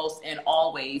foremost and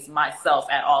always myself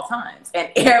at all times.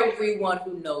 And everyone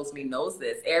who knows me knows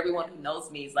this. Everyone who knows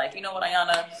me is like, you know what,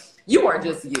 Ayana, you are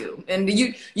just you. And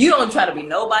you don't try to be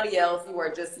nobody else. You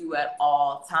are just you at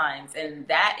all times. And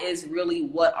that is really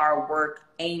what our work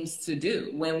aims to do.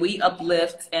 When we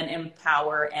uplift and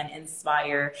empower and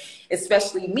inspire,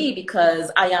 especially me,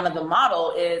 because Ayana the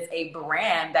Model is a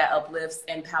brand that uplifts,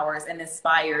 empowers, and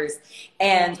inspires,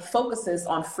 and focuses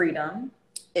on freedom,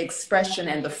 expression,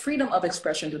 and the freedom of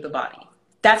expression through the body.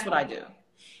 That's what I do.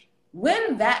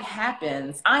 When that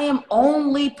happens, I am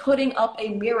only putting up a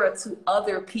mirror to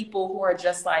other people who are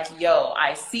just like, yo,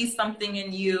 I see something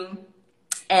in you,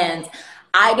 and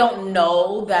I don't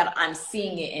know that I'm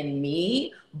seeing it in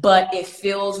me, but it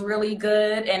feels really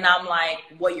good. And I'm like,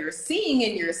 what you're seeing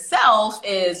in yourself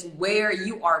is where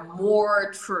you are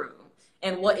more true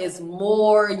and what is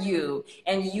more you.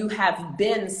 And you have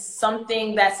been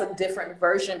something that's a different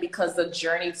version, because the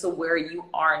journey to where you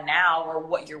are now, or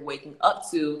what you're waking up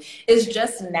to, is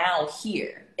just now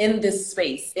here in this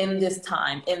space, in this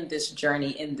time, in this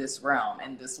journey, in this realm,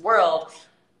 in this world.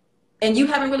 And you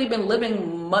haven't really been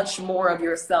living much more of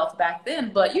yourself back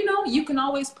then, but you know, you can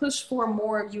always push for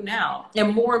more of you now.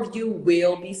 And more of you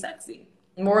will be sexy.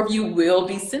 More of you will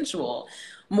be sensual.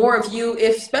 More of you,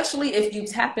 especially if you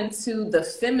tap into the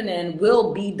feminine,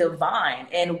 will be divine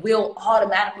and will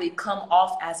automatically come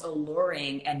off as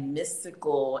alluring and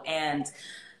mystical and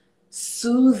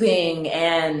soothing,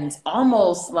 and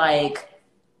almost like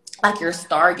you're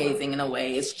stargazing in a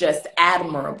way. It's just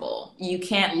admirable. You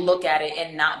can't look at it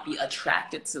and not be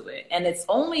attracted to it. And it's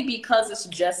only because it's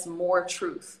just more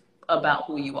truth about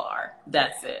who you are.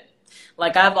 That's it.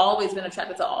 Like, I've always been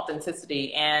attracted to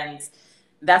authenticity, and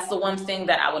that's the one thing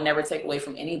that I would never take away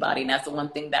from anybody. And that's the one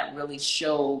thing that really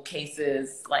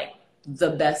showcases like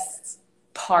the best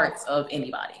parts of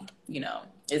anybody, you know,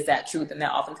 is that truth and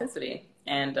that authenticity.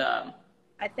 And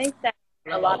I think that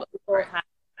a lot of people have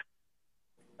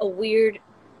a weird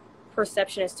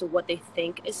perception as to what they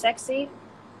think is sexy.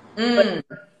 But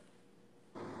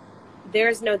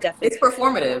there's no definition. It's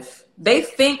performative. They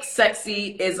think sexy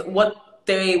is what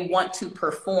they want to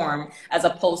perform, as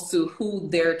opposed to who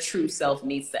their true self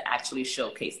needs to actually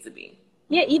showcase to be.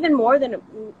 Yeah, even more than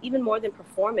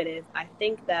performative, I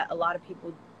think that a lot of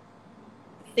people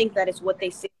think that it's what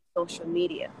they see on social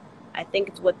media. I think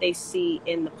it's what they see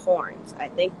in the porns. I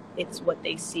think it's what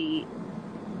they see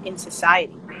in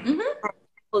society.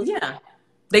 Mm-hmm. Yeah,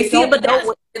 they see it, but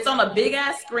it's on a big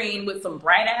ass screen with some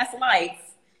bright ass lights.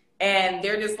 And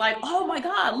they're just like, oh my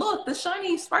God, look, the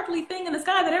shiny, sparkly thing in the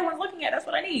sky that everyone's looking at. That's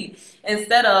what I need.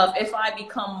 Instead of, if I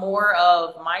become more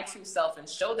of my true self and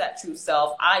show that true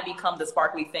self, I become the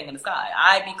sparkly thing in the sky.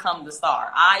 I become the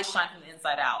star. I shine from the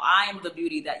inside out. I am the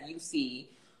beauty that you see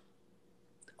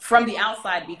from the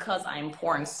outside, because I am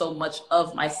pouring so much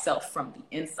of myself from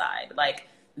the inside. Like,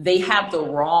 they have the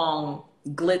wrong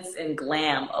glitz and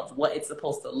glam of what it's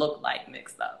supposed to look like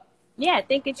mixed up. Yeah, I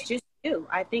think it's just you.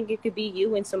 I think it could be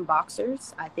you in some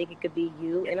boxers. I think it could be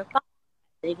you in a top.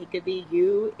 I think it could be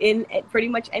you in pretty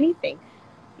much anything.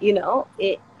 You know,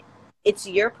 it's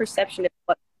your perception of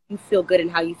what you feel good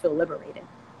and how you feel liberated.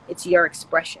 It's your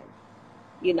expression.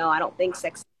 You know, I don't think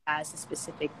sex has a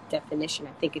specific definition.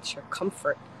 I think it's your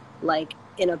comfort. Like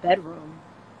in a bedroom,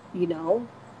 you know,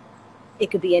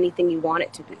 it could be anything you want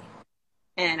it to be.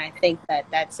 And I think that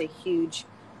that's a huge,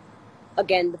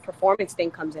 again, the performance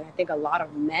thing comes in. I think a lot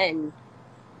of men,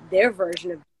 their version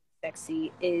of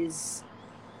sexy is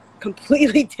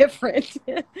completely different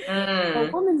from a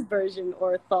woman's version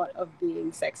or thought of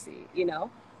being sexy. You know,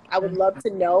 I would love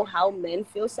to know how men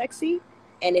feel sexy,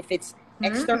 and if it's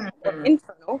external or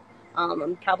internal.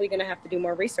 I'm probably going to have to do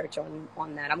more research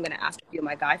on that. I'm going to ask a few of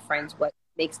my guy friends what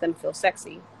makes them feel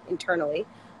sexy internally.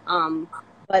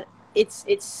 But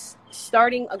it's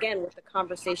starting again with the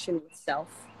conversation with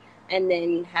self, and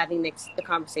then having the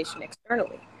conversation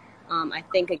externally. I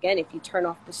think, again, if you turn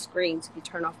off the screens, if you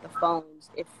turn off the phones,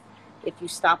 if you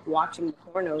stop watching the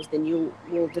pornos, then you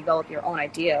will develop your own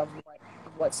idea of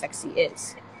what sexy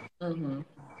is. Mm-hmm.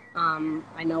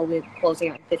 I know we're closing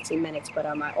out in 15 minutes, but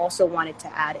I also wanted to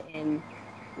add in,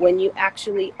 when you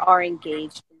actually are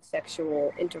engaged in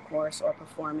sexual intercourse or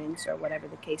performance or whatever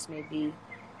the case may be,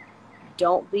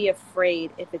 don't be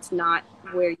afraid, if it's not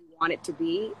where you want it to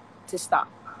be, to stop.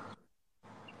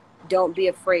 Don't be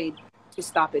afraid to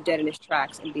stop it dead in its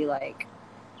tracks and be like,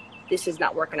 this is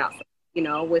not working out for me. You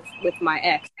know, with my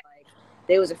ex, like,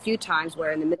 there was a few times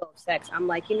where in the middle of sex, I'm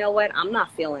like, you know what? I'm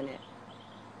not feeling it.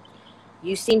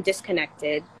 You seem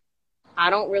disconnected. I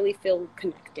don't really feel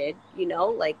connected, you know,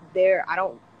 like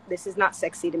this is not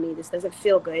sexy to me. This doesn't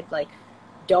feel good. Like,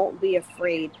 don't be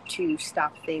afraid to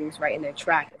stop things right in their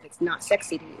track. If it's not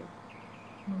sexy to you,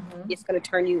 it's going to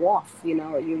turn you off. You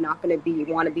know, you're not going to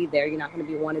want to be there. You're not going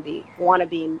to want to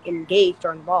be engaged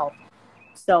or involved.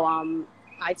 So,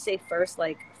 I'd say first,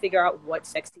 like, figure out what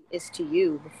sexy is to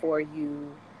you before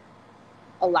you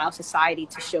allow society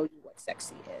to show you what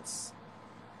sexy is.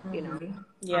 You know?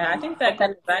 Yeah, I think that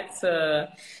goes back to,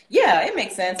 yeah, it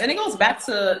makes sense. And it goes back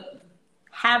to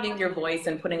having your voice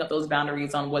and putting up those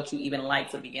boundaries on what you even like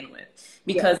to begin with.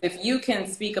 Because if you can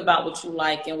speak about what you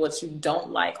like and what you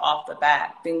don't like off the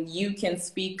bat, then you can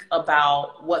speak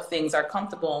about what things are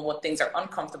comfortable and what things are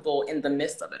uncomfortable in the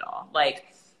midst of it all. Like,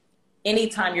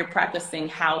 anytime you're practicing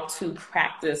how to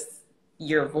practice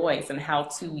your voice and how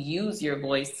to use your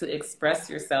voice to express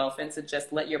yourself and to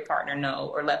just let your partner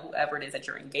know, or let whoever it is that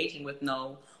you're engaging with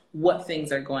know what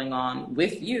things are going on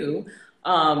with you,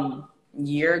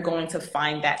 you're going to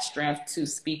find that strength to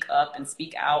speak up and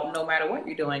speak out no matter what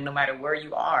you're doing, no matter where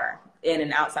you are in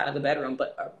and outside of the bedroom,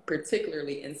 but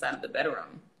particularly inside of the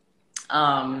bedroom.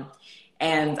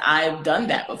 And I've done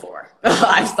that before.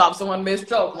 I've stopped someone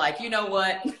mid-stroke, like, you know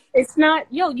what? It's not,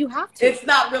 you have to. It's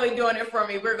not really doing it for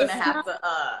me. We're going to have to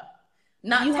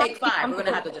not take 5. We're going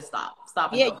to have to just stop.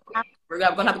 Stop and go. We're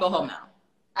going to have to go home now.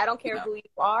 I don't care who you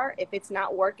are. If it's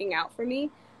not working out for me,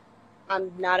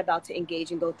 I'm not about to engage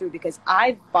and go through, because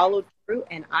I've followed through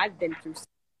and I've been through some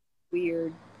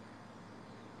weird,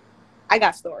 I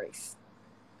got stories.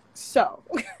 So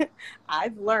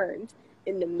I've learned,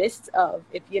 in the midst of,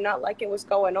 if you're not liking what's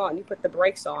going on, you put the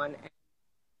brakes on and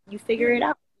you figure it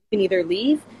out. You can either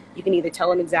leave, you can either tell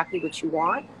them exactly what you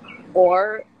want,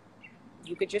 or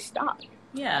you could just stop.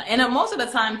 Yeah, and most of the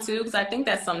time too, because I think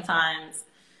that sometimes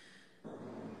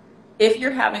if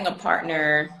you're having a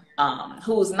partner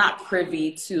who's not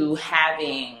privy to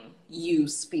having you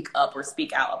speak up or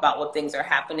speak out about what things are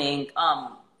happening, a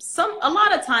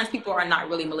lot of times people are not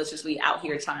really maliciously out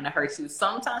here trying to hurt you.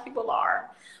 Sometimes people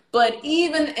are. But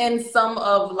even in some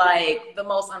of, like, the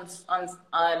most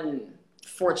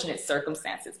unfortunate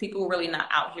circumstances, people are really not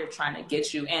out here trying to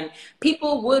get you. And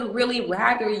people would really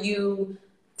rather you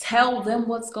tell them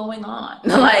what's going on.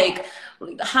 Like,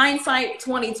 hindsight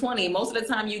 2020, most of the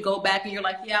time you go back and you're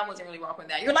like, yeah, I wasn't really wrong with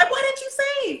that. You're like, why didn't you say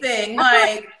anything?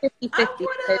 Like, 50-50. I would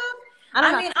have.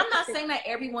 I mean, I'm not saying that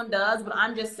everyone does, but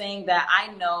I'm just saying that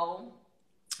I know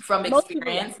from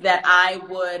experience that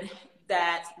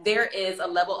there is a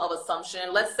level of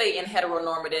assumption, let's say in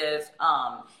heteronormative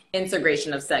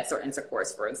integration of sex or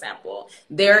intercourse, for example,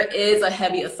 there is a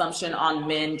heavy assumption on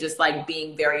men just like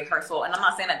being very hurtful. And I'm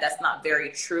not saying that that's not very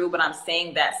true, but I'm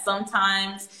saying that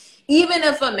sometimes, even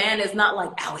if a man is not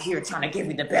like out here trying to give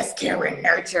you the best care and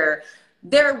nurture,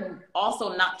 they're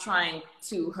also not trying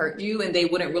to hurt you, and they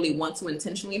wouldn't really want to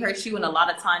intentionally hurt you. And a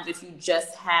lot of times, if you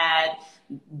just had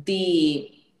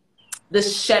the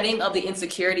shedding of the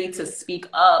insecurity to speak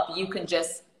up, you can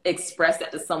just express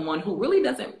that to someone who really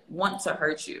doesn't want to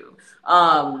hurt you.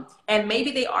 And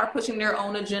maybe they are pushing their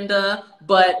own agenda,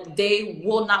 but they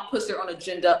will not push their own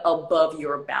agenda above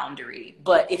your boundary.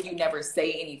 But if you never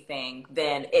say anything,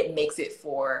 then it makes it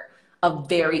for a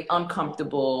very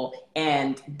uncomfortable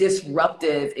and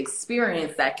disruptive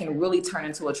experience that can really turn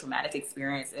into a traumatic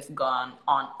experience if gone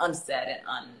on unsaid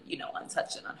and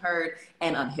untouched and unheard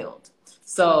and unhealed.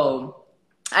 So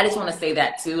I just want to say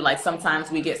that too. Like,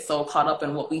 sometimes we get so caught up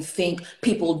in what we think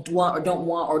people want or don't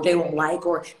want, or they don't like,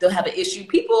 or they'll have an issue.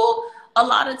 People, a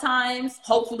lot of times,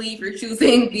 hopefully, if you're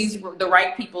choosing the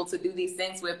right people to do these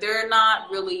things with, they're not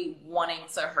really wanting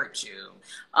to hurt you.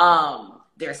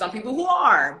 There are some people who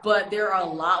are, but there are a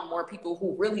lot more people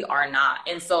who really are not.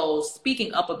 And so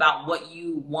speaking up about what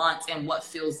you want and what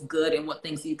feels good and what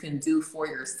things you can do for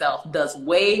yourself does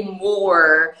way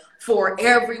more for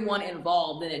everyone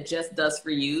involved than it just does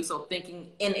for you. So thinking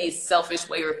in a selfish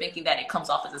way, or thinking that it comes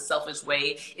off as a selfish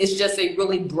way, is just a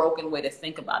really broken way to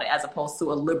think about it, as opposed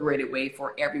to a liberated way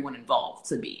for everyone involved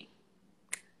to be.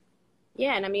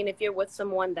 Yeah, and I mean, if you're with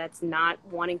someone that's not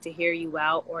wanting to hear you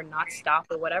out or not stop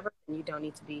or whatever, then you don't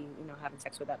need to be, having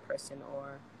sex with that person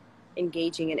or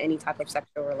engaging in any type of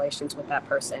sexual relations with that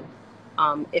person.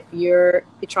 If you're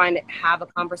trying to have a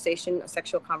conversation, a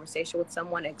sexual conversation with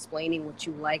someone, explaining what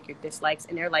you like, your dislikes,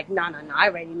 and they're like, no, no, no, I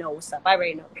already know what's up. I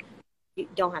already know. You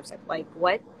don't have sex. Like,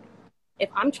 what? If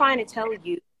I'm trying to tell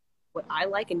you what I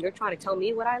like and you're trying to tell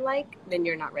me what I like, then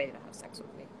you're not ready to have sex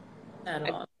with me. At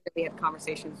I've all. really had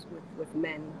conversations with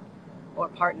men or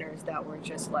partners that were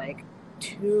just like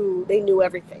they knew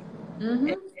everything. And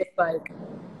it's like,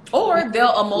 Or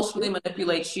they'll emotionally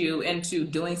manipulate you into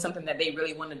doing something that they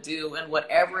really want to do, and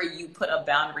whatever you put a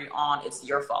boundary on, it's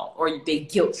your fault, or they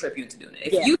guilt trip you into doing it.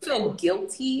 If yeah, you feel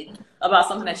guilty about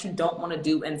something that you don't want to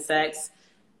do in sex,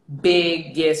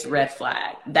 biggest red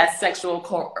flag. That's sexual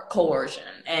coercion.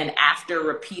 And after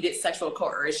repeated sexual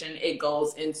coercion, it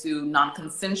goes into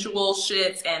non-consensual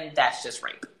shit, and that's just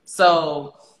rape.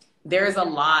 So there's a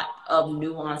lot of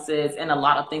nuances and a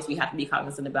lot of things we have to be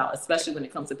cognizant about, especially when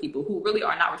it comes to people who really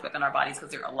are not respecting our bodies, because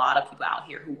there are a lot of people out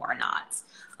here who are not.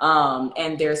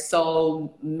 And there's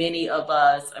so many of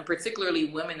us, and particularly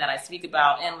women that I speak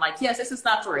about. And like, yes, this is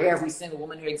not for every single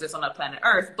woman who exists on the planet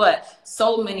Earth, but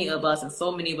so many of us, and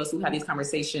so many of us who have these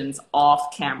conversations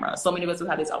off camera, so many of us who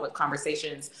have these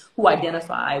conversations who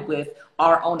identify with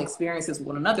our own experiences with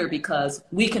one another, because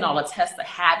we can all attest to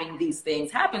having these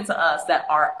things happen to us that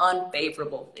are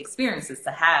unfavorable experiences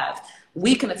to have.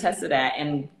 We can attest to that,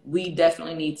 and we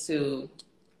definitely need to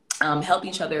help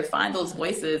each other find those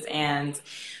voices and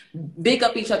big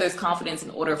up each other's confidence in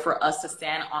order for us to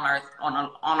stand on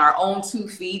our own 2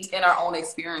 feet in our own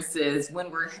experiences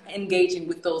when we're engaging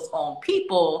with those own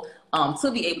people, to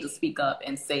be able to speak up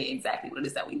and say exactly what it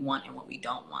is that we want and what we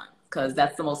don't want, because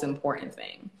that's the most important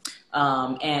thing.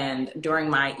 And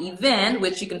during my event,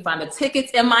 which you can find the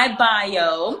tickets in my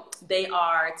bio, they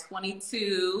are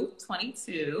 22.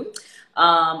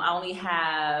 I only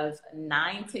have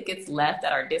 9 tickets left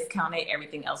that are discounted.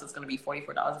 Everything else is going to be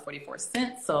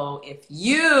 $44.44. So if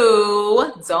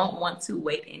you don't want to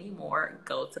wait anymore,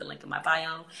 go to the link in my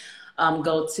bio.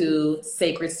 Go to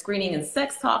Sacred Screening and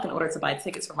Sex Talk in order to buy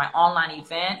tickets for my online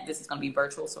event. This is going to be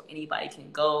virtual, so anybody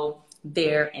can go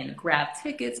there and grab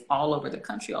tickets all over the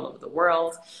country, all over the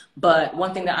world. But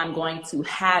one thing that I'm going to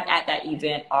have at that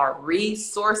event are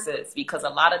resources, because a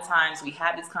lot of times we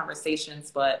have these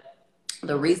conversations, but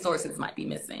the resources might be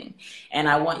missing. And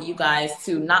I want you guys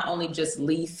to not only just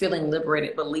leave feeling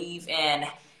liberated, but leave and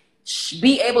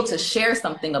be able to share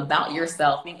something about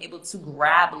yourself, being able to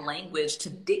grab language to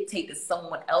dictate to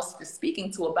someone else you're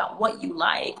speaking to about what you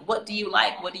like. What do you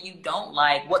like? What do you don't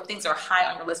like? What things are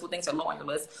high on your list? What things are low on your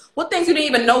list? What things you didn't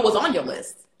even know was on your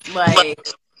list? Like,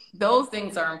 those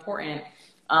things are important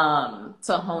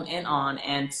to hone in on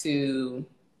and to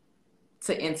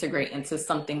integrate into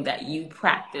something that you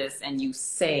practice and you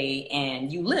say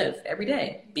and you live every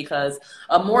day. Because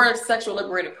a more sexual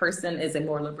liberated person is a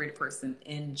more liberated person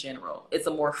in general. It's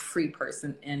a more free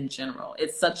person in general.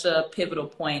 It's such a pivotal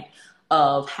point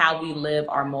of how we live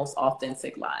our most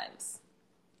authentic lives.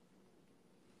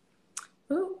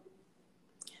 Ooh,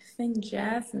 I think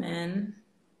Jasmine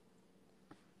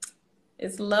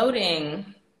is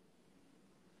loading.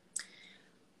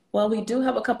 Well, we do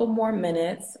have a couple more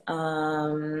minutes.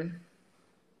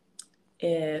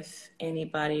 If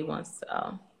anybody wants to,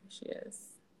 oh, she is.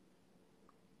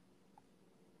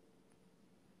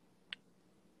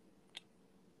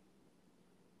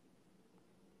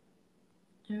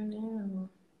 Oh no.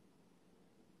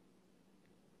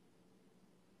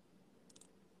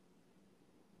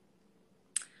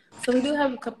 So we do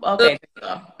have a couple. Okay,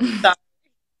 there you go.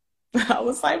 I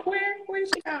was like, where did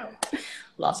she go?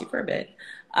 Lost you for a bit.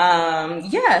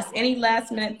 Yes, any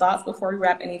last minute thoughts before we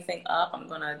wrap anything up? I'm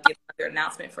gonna give another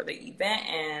announcement for the event,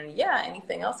 and yeah,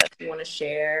 anything else that you want to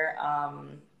share?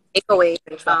 Takeaway,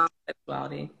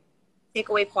 sexuality.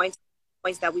 Takeaway points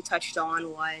that we touched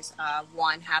on was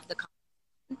one, have the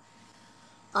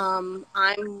I'm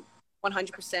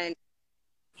 100%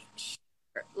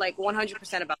 like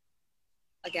 100% about,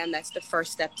 again, that's the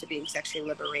first step to being sexually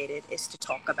liberated, is to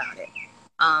talk about it.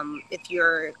 If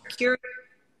you're curious,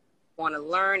 want to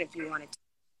learn, if you want to,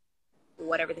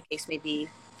 whatever the case may be,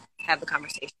 have the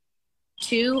conversation.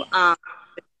 2,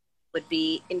 would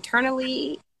be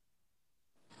internally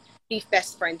be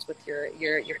best friends with your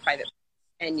private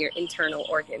and your internal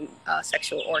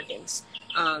sexual organs.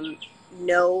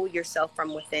 Know yourself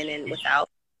from within and without.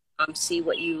 See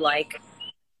what you like,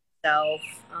 self,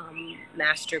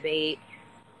 masturbate,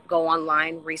 go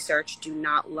online, research. Do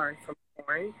not learn from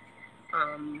porn.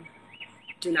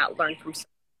 Do not learn from someone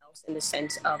spouse in the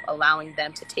sense of allowing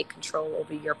them to take control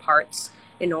over your parts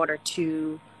in order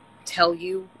to tell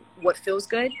you what feels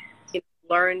good. You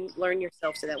know, learn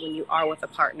yourself so that when you are with a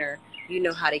partner, you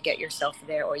know how to get yourself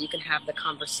there, or you can have the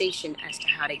conversation as to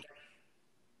how to get.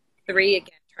 3, again,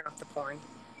 turn off the porn.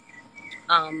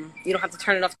 You don't have to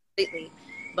turn it off completely,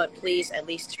 but please at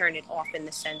least turn it off in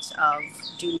the sense of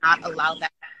do not allow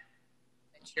that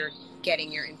you're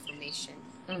getting your information.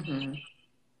 Mm-hmm.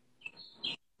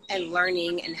 And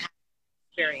learning and having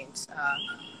experience.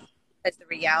 As the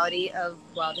reality of,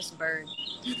 wow, this bird,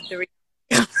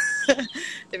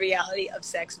 the reality of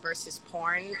sex versus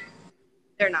porn,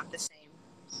 they're not the same.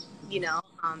 You know,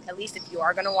 at least if you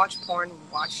are going to watch porn,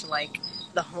 watch like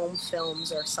the home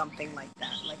films or something like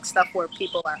that. Like stuff where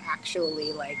people are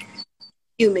actually like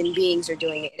human beings are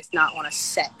doing it. It's not on a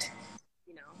set,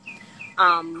 you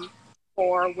know.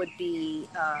 Or would be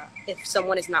if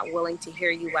someone is not willing to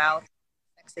hear you out,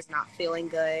 sex is not feeling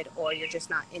good, or you're just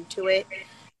not into it,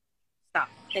 stop.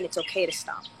 And it's okay to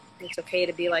stop. It's okay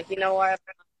to be like, you know what,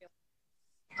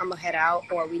 I'm gonna head out,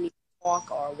 or we need to talk,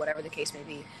 or whatever the case may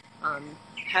be.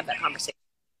 Have that conversation.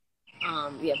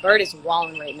 Yeah, Bird is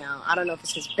walling right now. I don't know if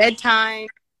it's his bedtime,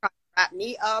 trying to wrap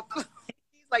me up. He's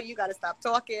like, you gotta stop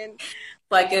talking.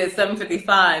 Like it's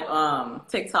 7:55.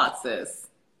 TikTok, sis.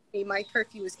 My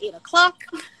curfew is 8 o'clock.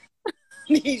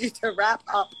 Need you to wrap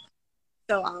up.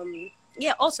 So,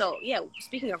 yeah. Also, yeah.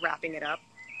 Speaking of wrapping it up,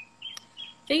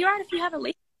 figure out if you have a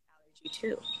latex allergy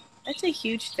too. That's a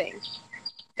huge thing.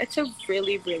 That's a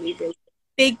really, really, really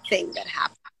big thing that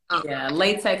happens. Yeah,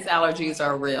 latex allergies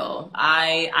are real.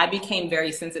 I became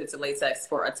very sensitive to latex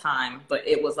for a time, but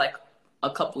it was like a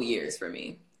couple years for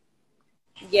me.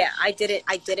 Yeah, I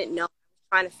didn't know. I was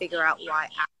trying to figure out why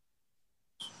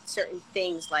certain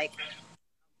things like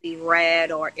be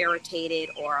red or irritated,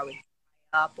 or I would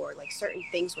dry up, or like certain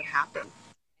things would happen.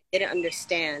 I didn't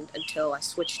understand until I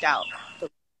switched out the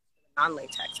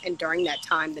non-latex, and during that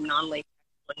time, the non-latex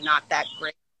were not that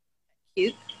great,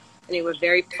 cute, and they were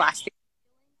very plastic.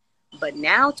 But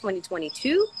now,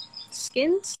 2022,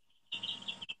 skins,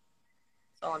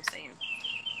 that's all I'm saying.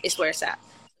 It's where it's at.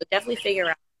 So definitely figure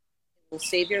out. It will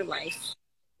save your life.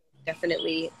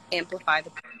 Definitely amplify the.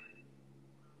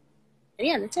 And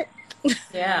yeah, that's it.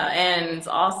 Yeah, and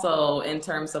also in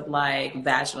terms of like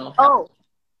vaginal health. Oh,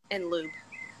 and lube.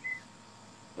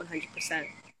 100%.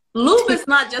 Lube is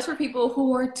not just for people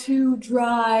who are too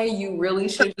dry. You really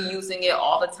should be using it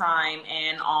all the time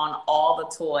and on all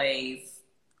the toys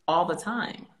all the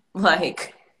time.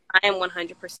 Like, I am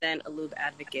 100% a lube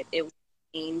advocate. It will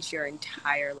change your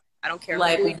entire life. I don't care.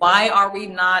 Like, why are we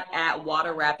not at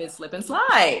Water Rapid Slip and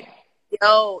Slide?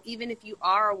 Yo, even if you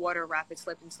are a Water Rapid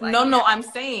Slip and Slide. No, I'm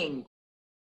saying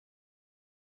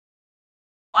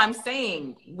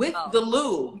with the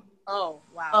lube. Oh,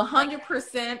 wow.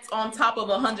 100% on top of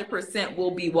 100%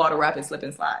 will be Water Rapid Slip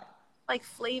and Slide. Like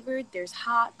flavored, there's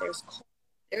hot, there's cold.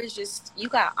 There's just, you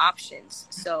got options.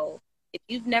 So if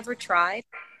you've never tried,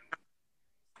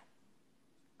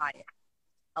 try it.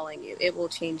 I'm telling you, it will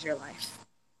change your life.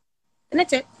 And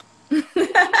that's it.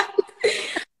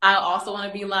 I also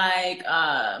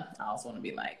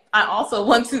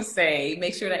want to say,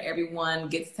 make sure that everyone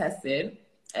gets tested,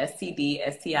 STD,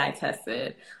 STI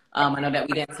tested. I know that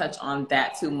we didn't touch on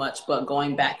that too much, but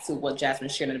going back to what Jasmine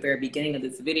shared in the very beginning of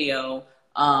this video,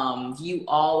 you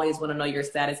always want to know your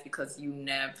status because you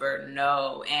never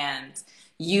know. And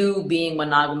you being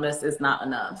monogamous is not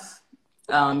enough.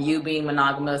 You being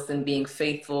monogamous and being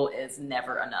faithful is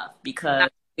never enough because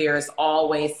there's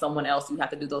always someone else you have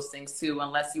to do those things to.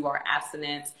 Unless you are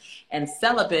abstinent and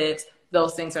celibate,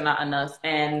 those things are not enough.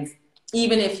 And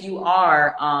even if you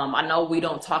are, I know we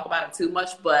don't talk about it too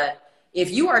much, but if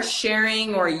you are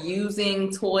sharing or using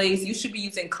toys, you should be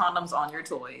using condoms on your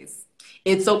toys.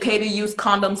 It's okay to use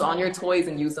condoms on your toys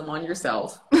and use them on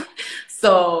yourself.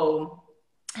 So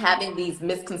having these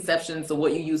misconceptions of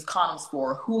what you use condoms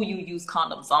for, who you use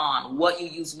condoms on, what you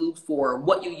use lube for,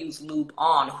 what you use lube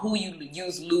on, who you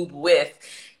use lube with,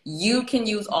 you can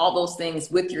use all those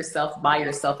things with yourself, by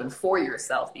yourself, and for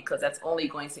yourself, because that's only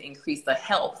going to increase the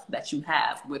health that you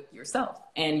have with yourself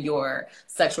and your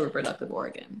sexual reproductive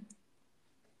organ.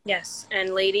 Yes,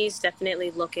 and ladies, definitely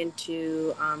look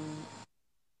into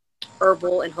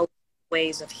herbal and holistic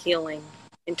ways of healing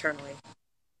internally.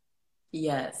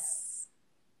 Yes.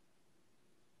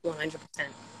 100%.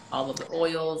 All of the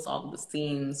oils, all of the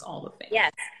steams, all the things.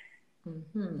 Yes.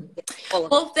 Mm-hmm.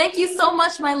 Well, thank you so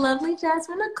much, my lovely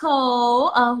Jasmine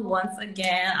Nicole. Once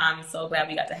again, I'm so glad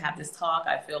we got to have this talk.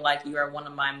 I feel like you are one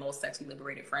of my most sexually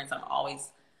liberated friends. I'm always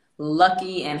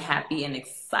lucky and happy and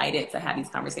excited to have these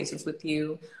conversations with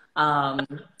you. I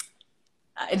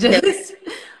just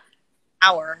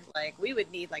hour. Like, we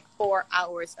would need like 4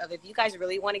 hours of, if you guys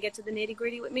really want to get to the nitty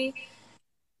gritty with me,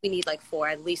 we need like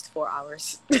at least 4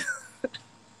 hours.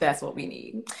 That's what we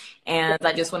need. And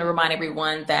I just want to remind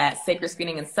everyone that Sacred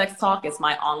Screening and Sex Talk is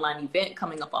my online event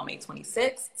coming up on May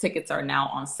 26th. Tickets are now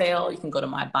on sale. You can go to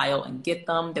my bio and get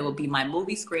them. There will be my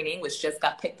movie screening, which just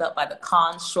got picked up by the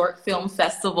Cannes Short Film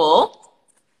Festival.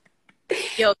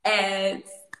 Yo, and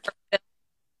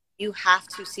you have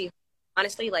to see her.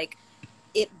 Honestly, like,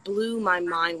 it blew my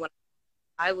mind when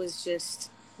I was just,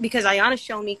 because Ayana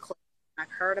showed me clips, I've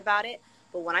heard about it,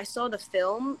 but when I saw the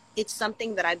film, it's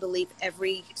something that I believe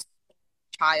every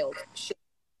child should,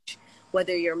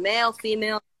 whether you're male,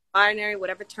 female, binary,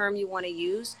 whatever term you want to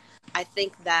use. I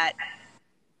think that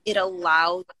it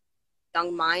allows a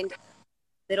young mind,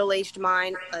 middle-aged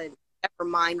mind, whatever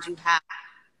mind you have,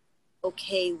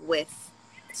 okay with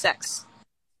sex.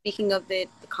 Speaking of it,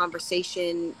 the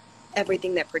conversation,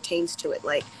 everything that pertains to it.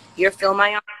 Like, your film,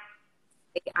 I'm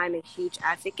a huge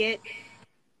advocate.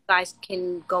 You guys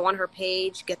can go on her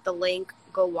page, get the link,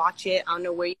 go watch it. I don't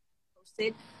know where you post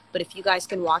it, but if you guys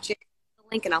can watch it, the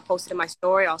link, and I'll post it in my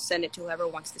story. I'll send it to whoever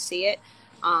wants to see it.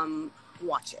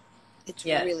 Watch it. It's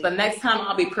really. The next time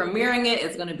I'll be premiering it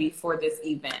is going to be for this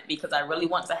event, because I really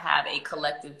want to have a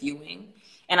collective viewing.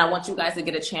 And I want you guys to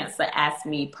get a chance to ask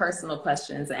me personal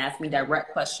questions and ask me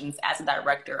direct questions as a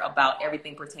director about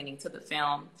everything pertaining to the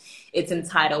film. It's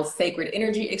entitled Sacred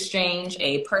Energy Exchange,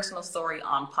 a personal story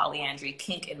on polyandry,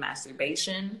 kink, and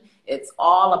masturbation. It's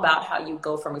all about how you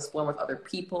go from exploring with other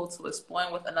people to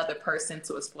exploring with another person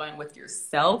to exploring with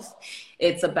yourself.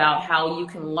 It's about how you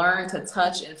can learn to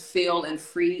touch and feel and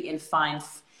free and find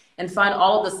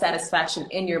all of the satisfaction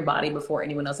in your body before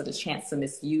anyone else has a chance to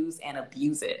misuse and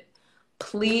abuse it.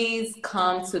 Please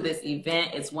come to this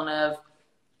event. It's one of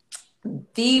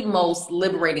the most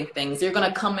liberating things. You're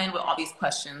going to come in with all these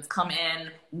questions, come in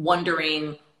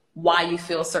wondering why you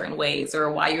feel certain ways,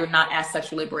 or why you're not as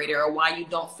sexually liberated, or why you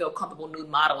don't feel comfortable nude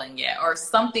modeling yet, or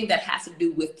something that has to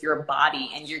do with your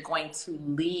body. And you're going to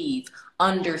leave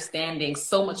understanding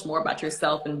so much more about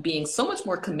yourself and being so much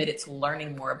more committed to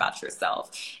learning more about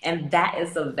yourself. And that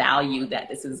is the value that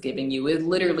this is giving you. It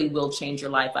literally will change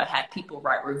your life. I've had people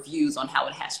write reviews on how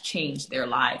it has changed their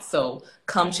lives. So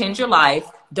come change your life.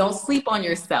 Don't sleep on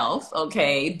yourself,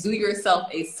 okay? Do yourself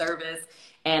a service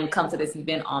and come to this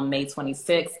event on May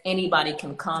 26th. Anybody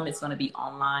can come. It's going to be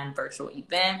online, virtual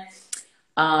event.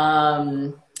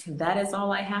 That is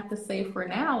all I have to say for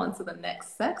now until the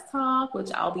next sex talk, which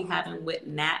I'll be having with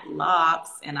Nat Locks,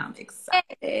 and I'm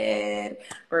excited.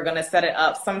 We're going to set it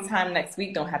up sometime next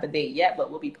week. Don't have a date yet,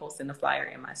 but we'll be posting the flyer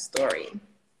in my story.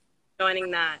 Joining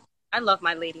that. I love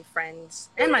my lady friends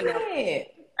and my male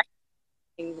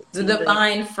friends. The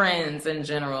divine friends in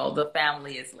general. The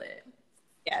family is lit.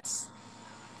 Yes.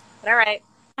 But all right.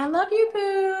 I love you,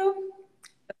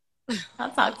 Pooh.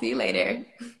 I'll talk to you later.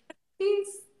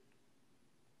 Peace.